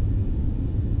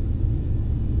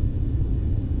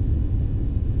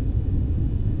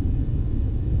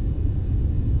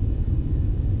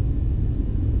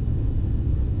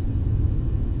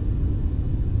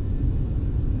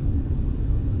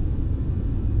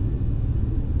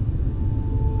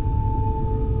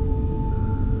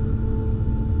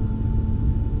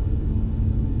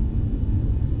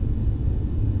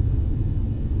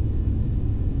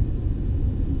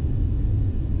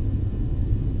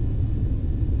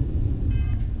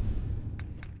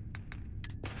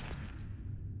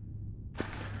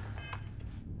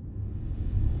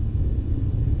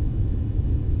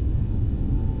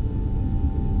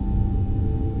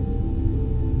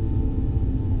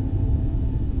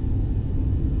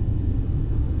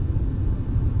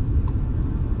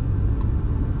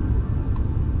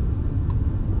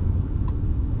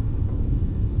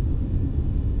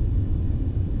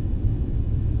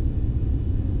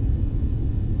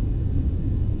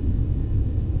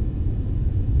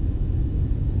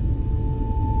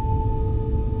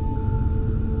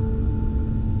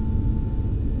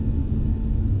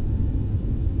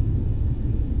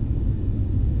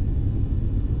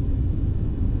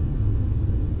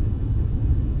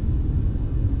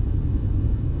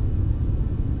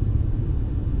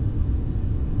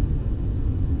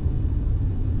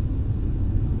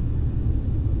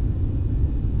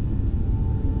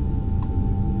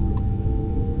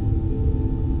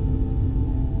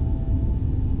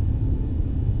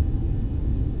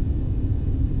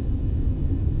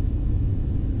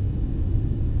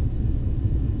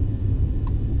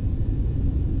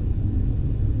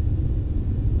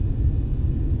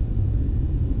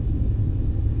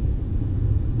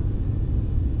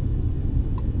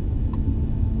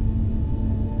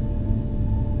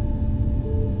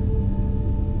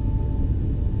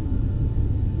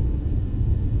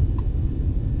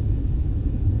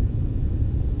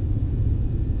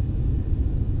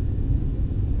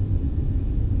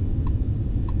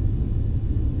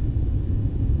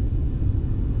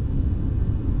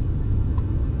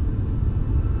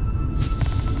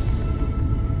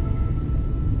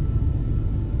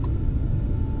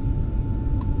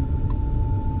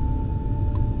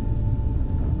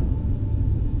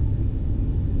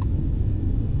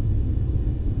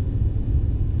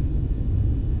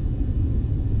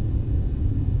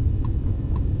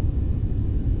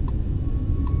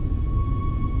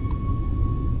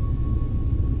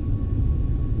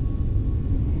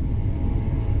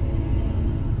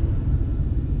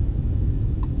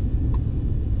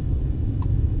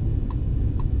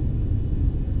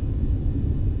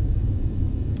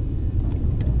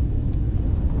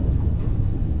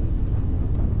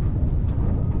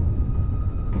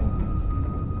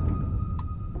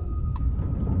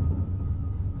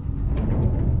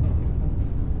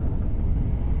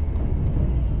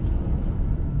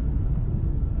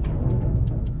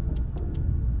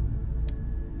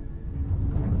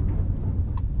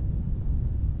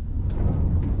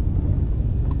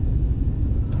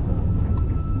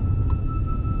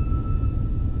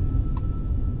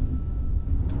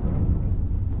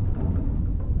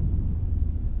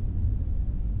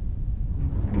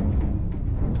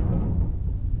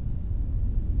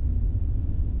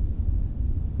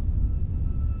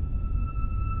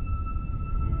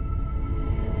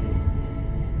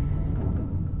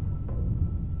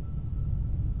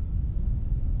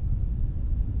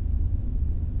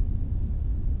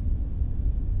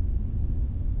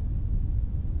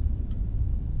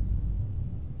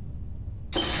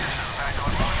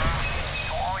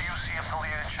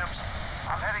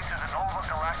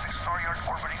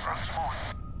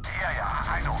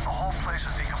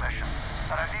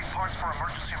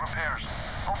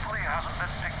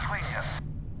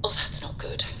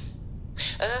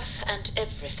 Earth and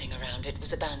everything around it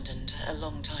was abandoned a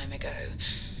long time ago,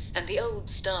 and the old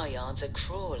star yards are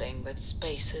crawling with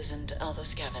spacers and other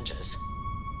scavengers.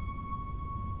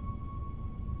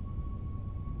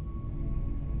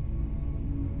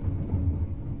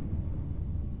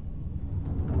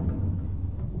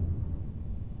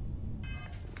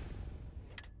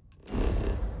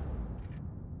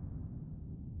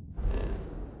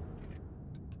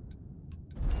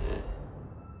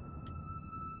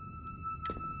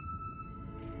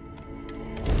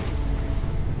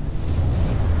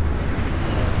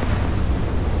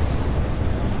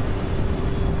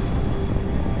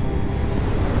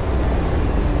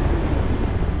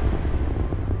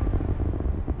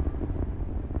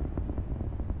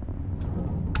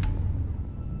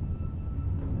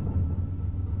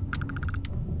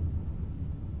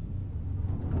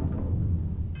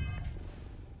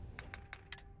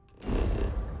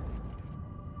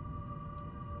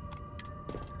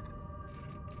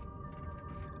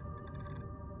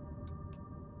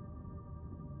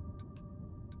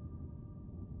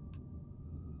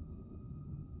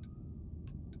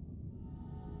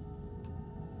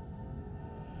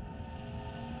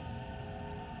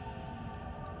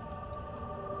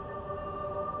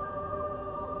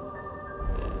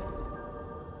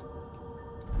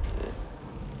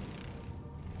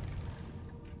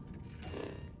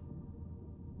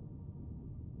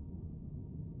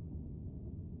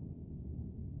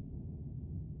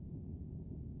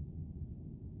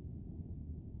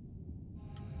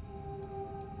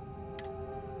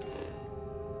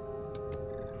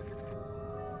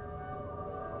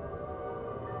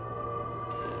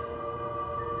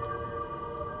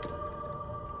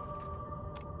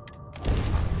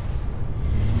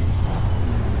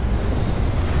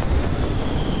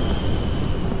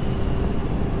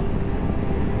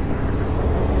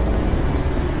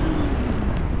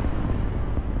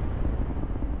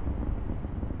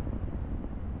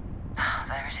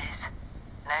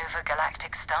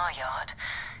 star yard,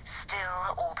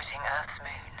 still orbiting Earth's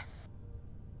moon.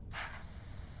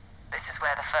 This is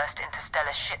where the first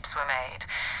interstellar ships were made.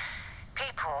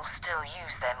 People still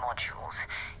use their modules,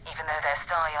 even though their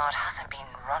star yard hasn't been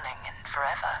running in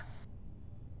forever.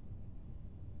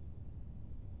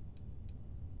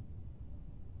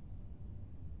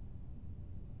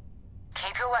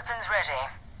 Keep your weapons ready.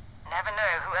 Never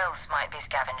know who else might be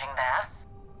scavenging there.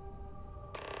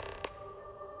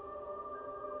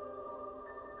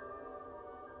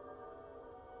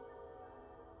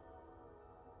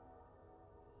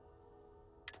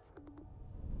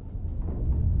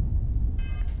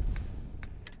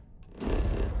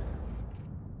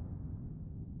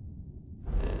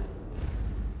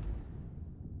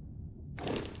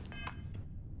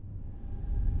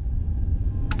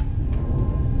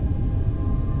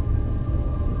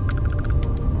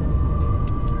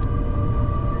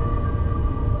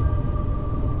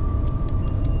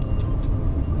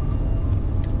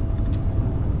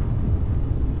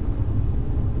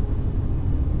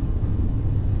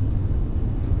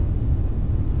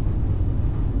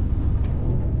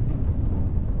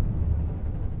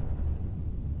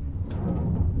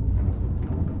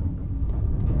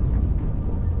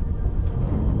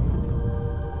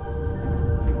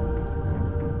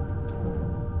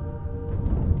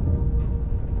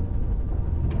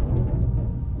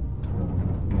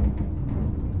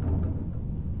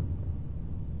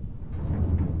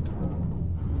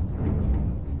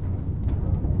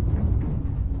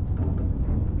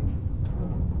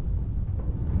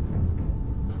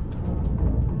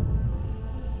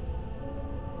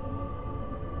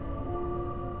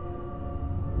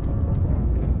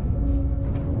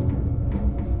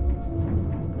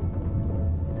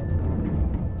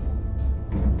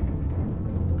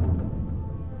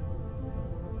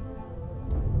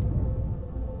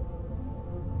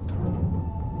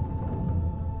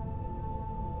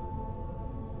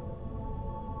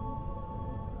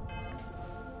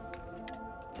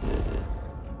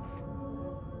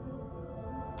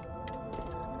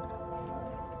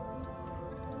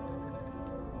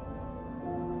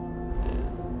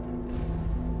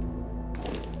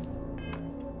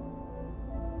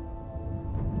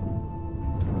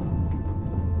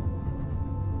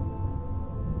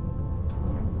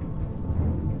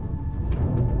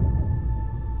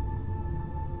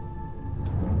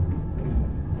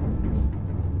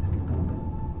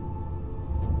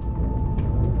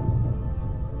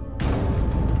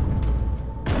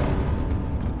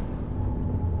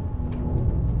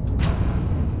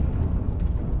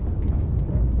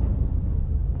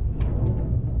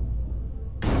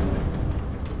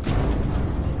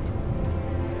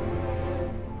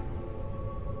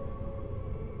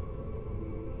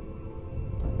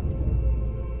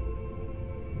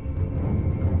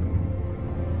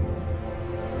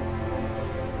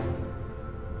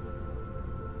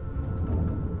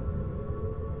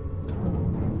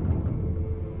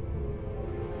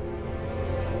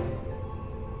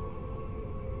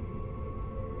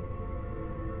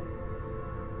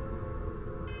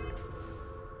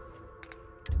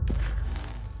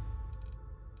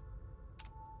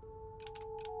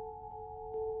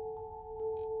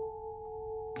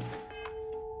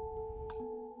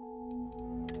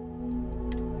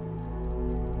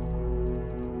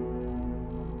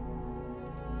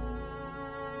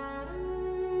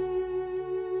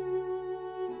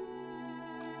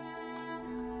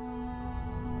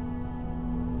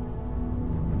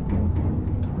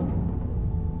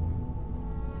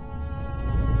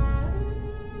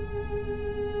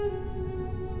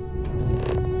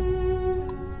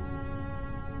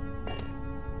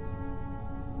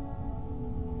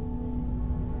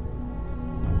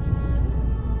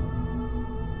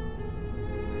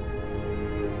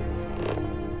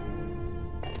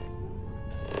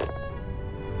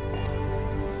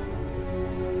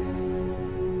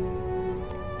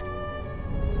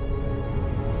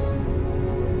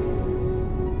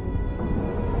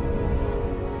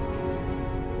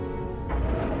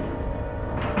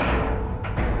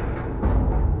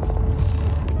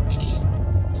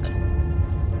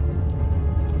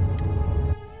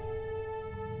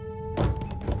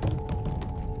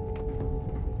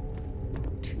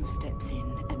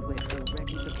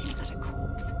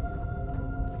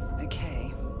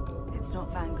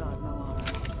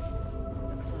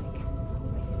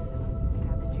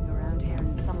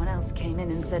 Came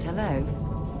in and said hello.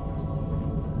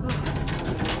 Oh, this will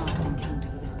be the last encounter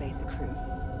with a spacer crew.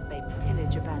 They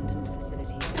pillage abandoned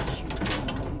facilities and shoot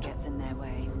anyone who gets in their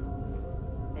way.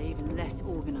 They're even less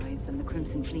organized than the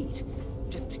Crimson Fleet.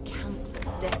 Just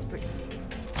countless desperate...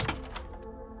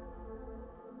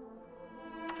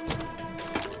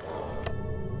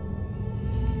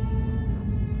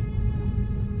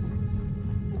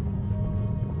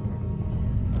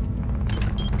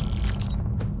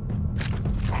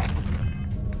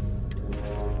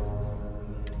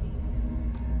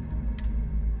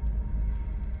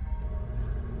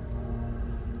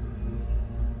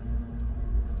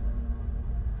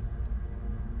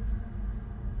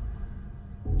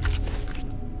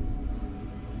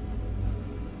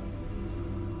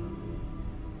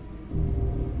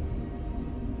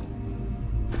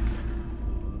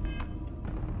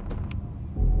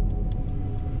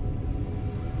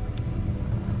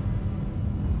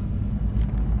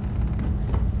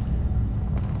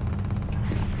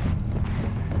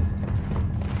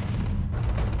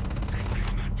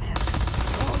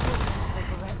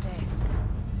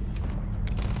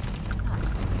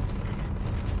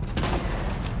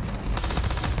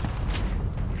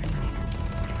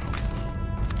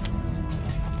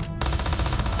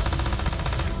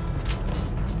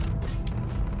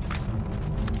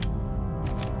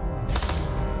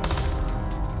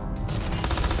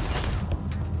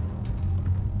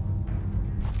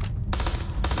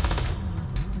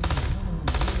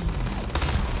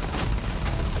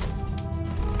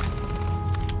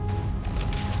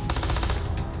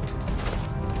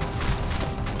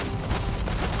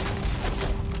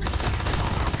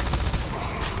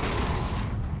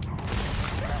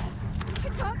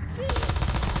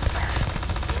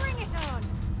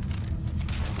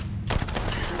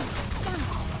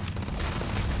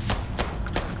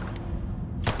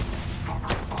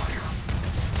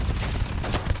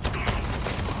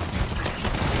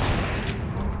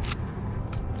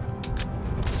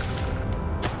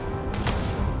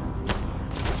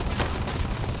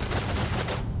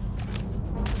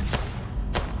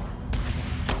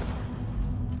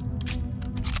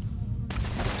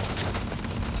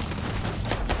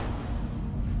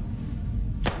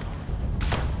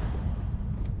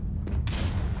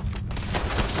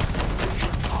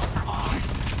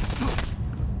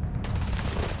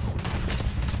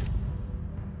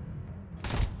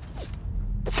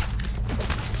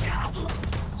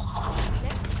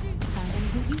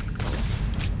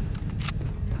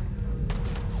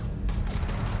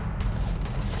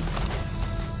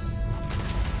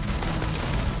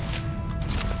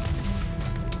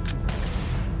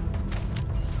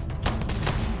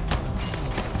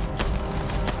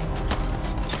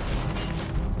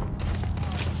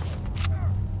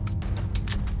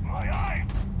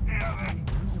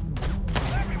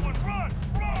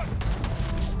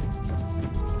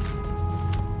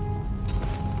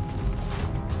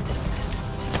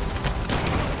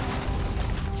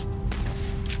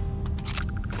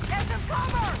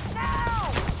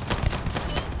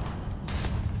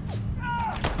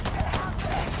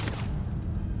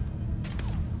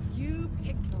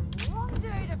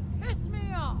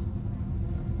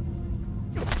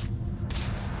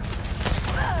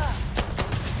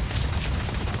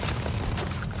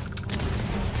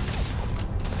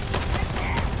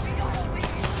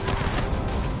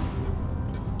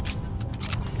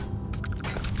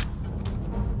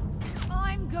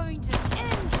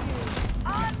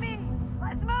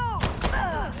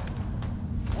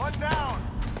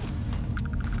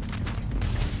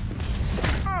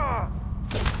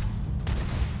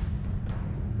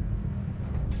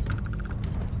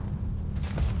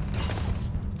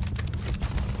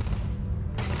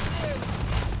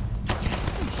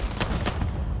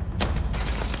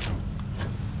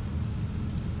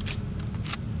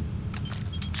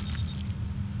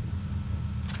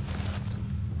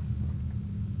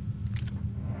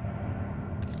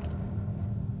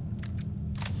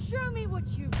 Show me what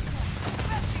you've got.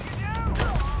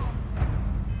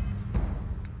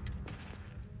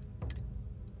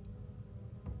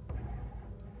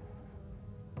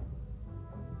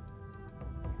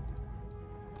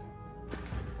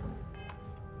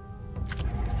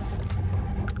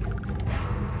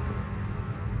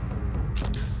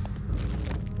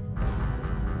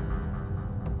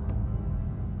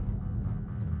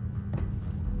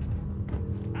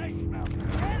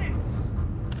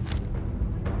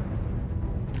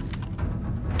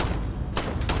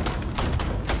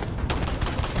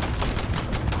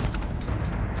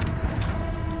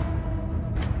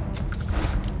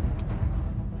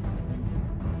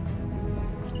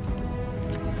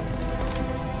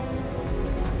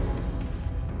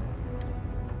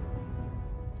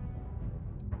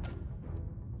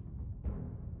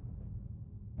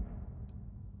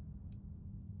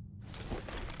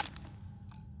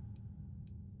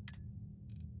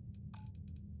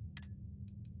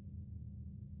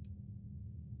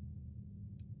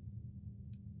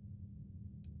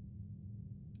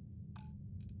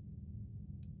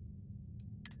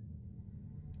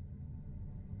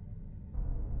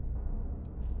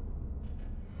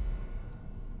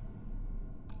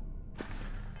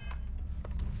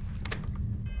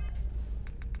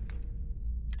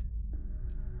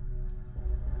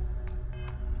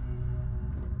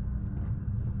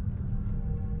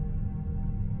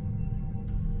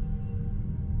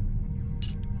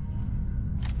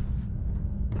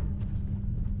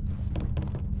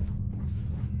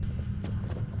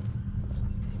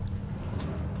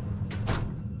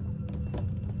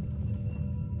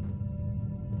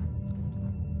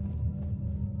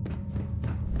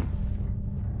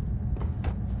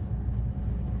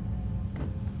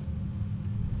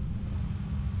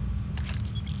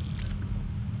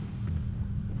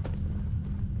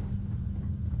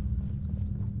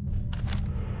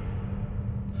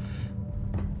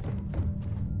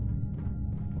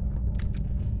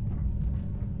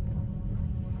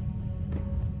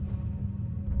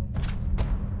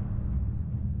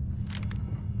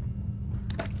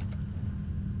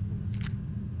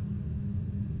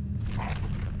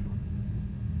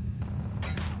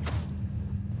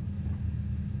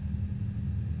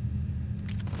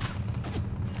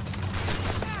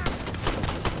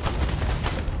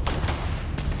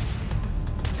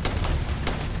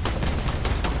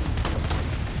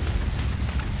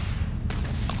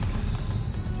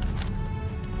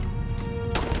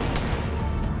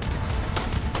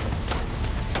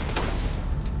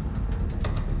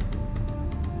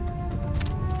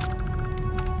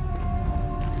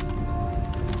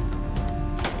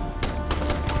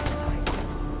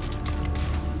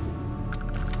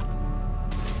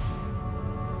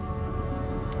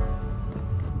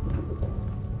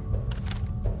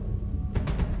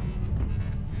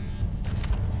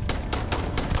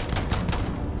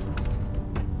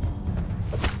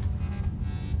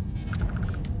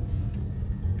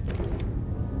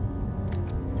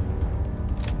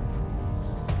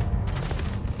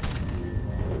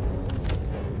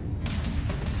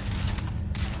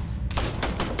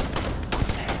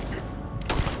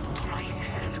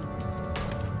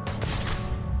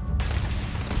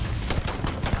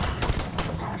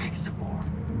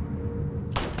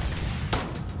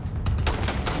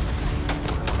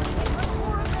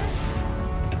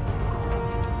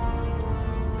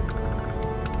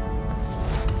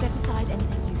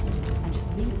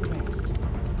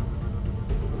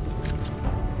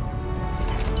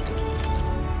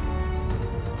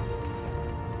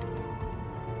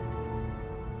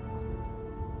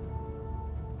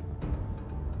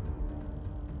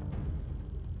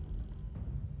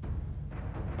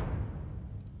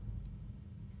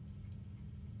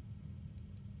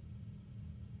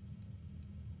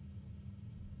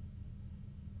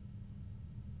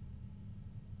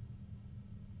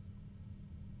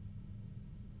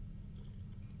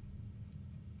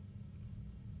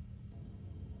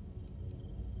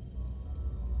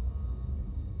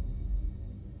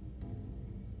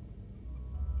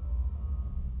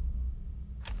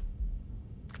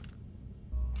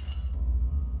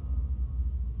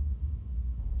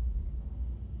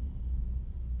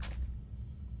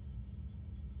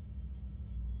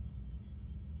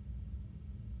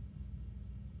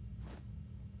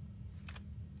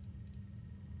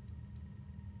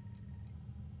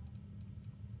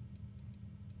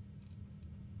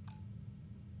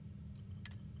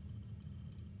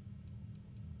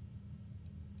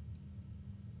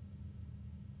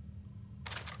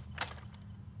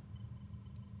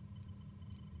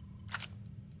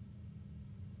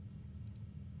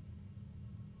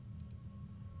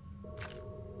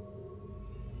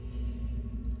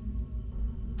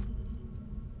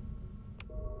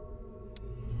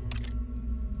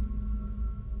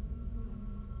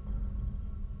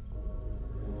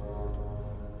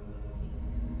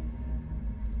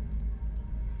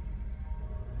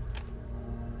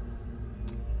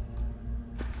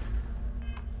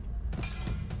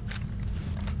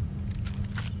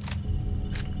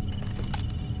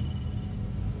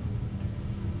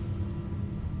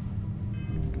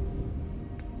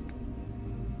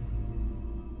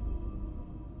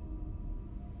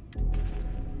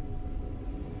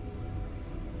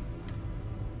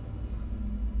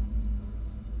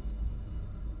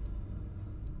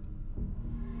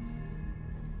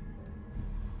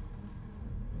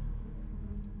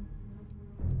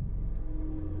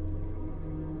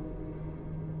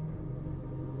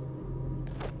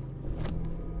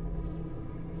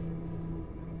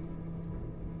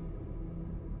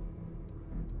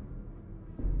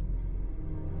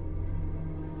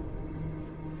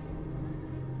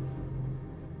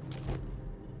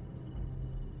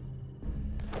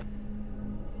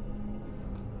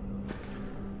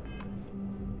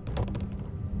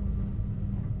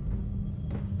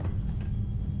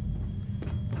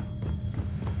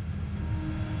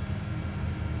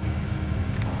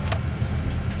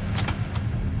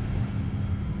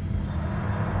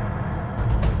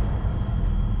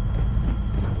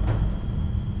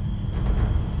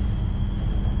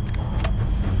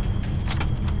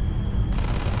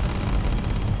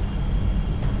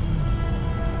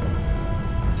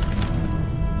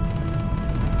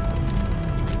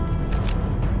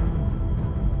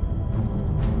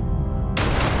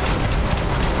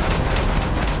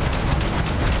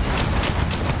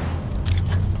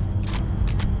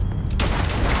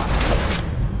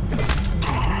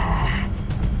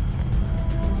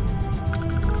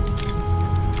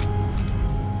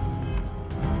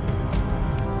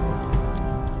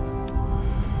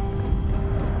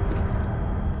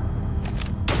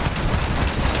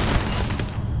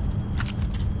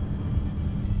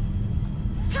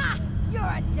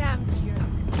 Goddamn jerk.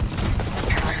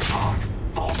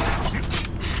 Fall back.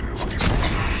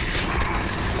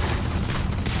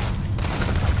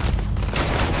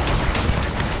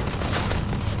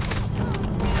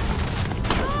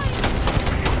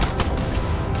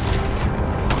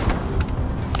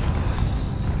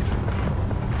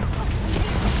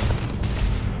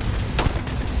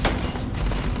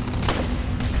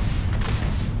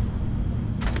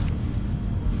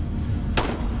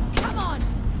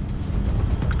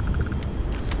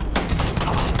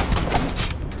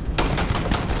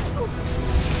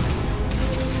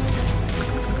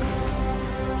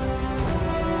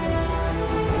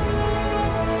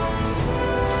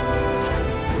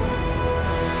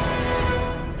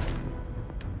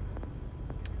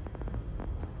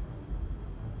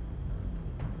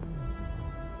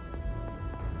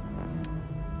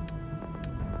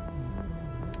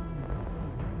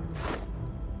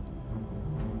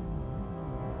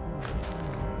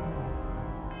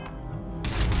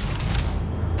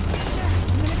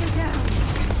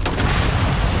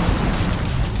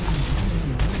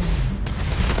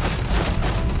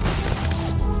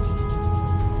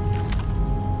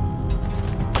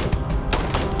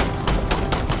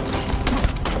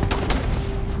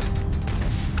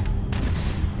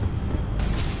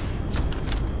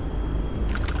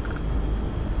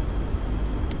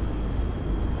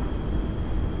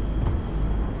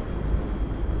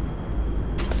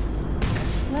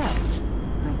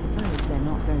 I suppose they're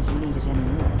not going to need it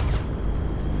anymore.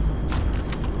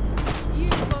 You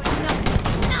got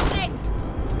nothing. Nothing!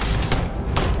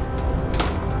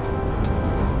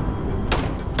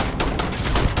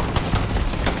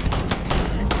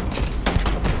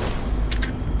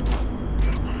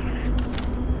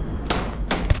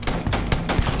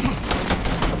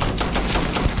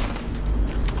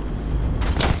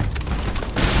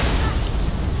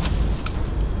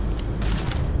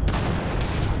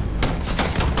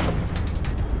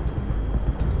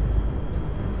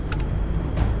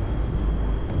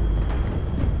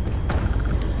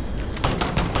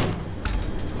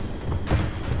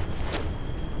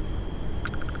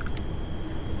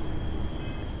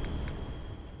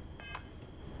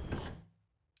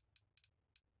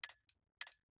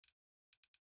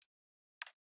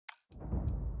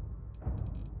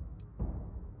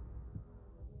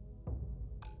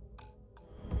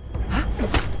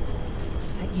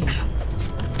 Was that you?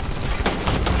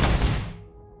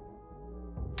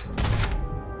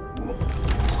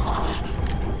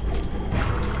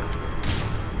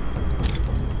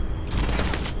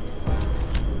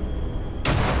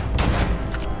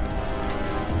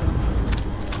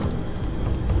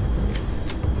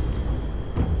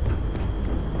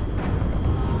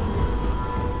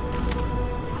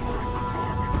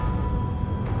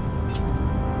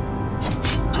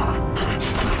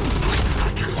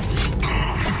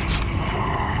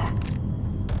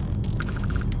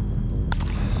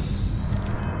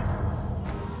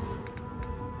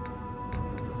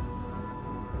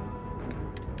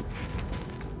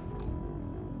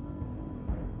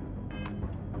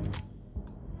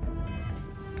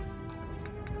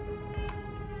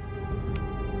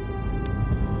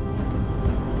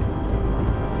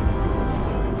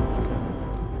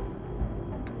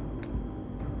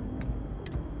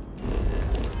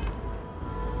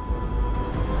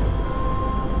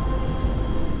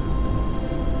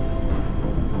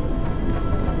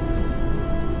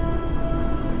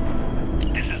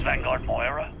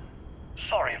 Moira.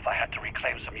 Sorry if I had to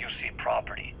reclaim some UC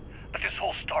property, but this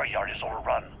whole star yard is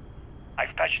overrun.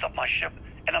 I've patched up my ship,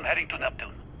 and I'm heading to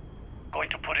Neptune. Going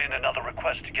to put in another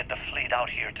request to get the fleet out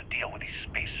here to deal with these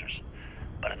spacers.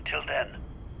 But until then,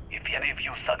 if any of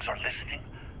you thugs are listening,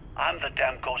 I'm the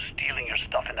damn ghost stealing your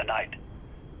stuff in the night.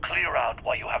 Clear out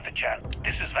while you have the chance.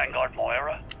 This is Vanguard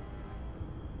Moira.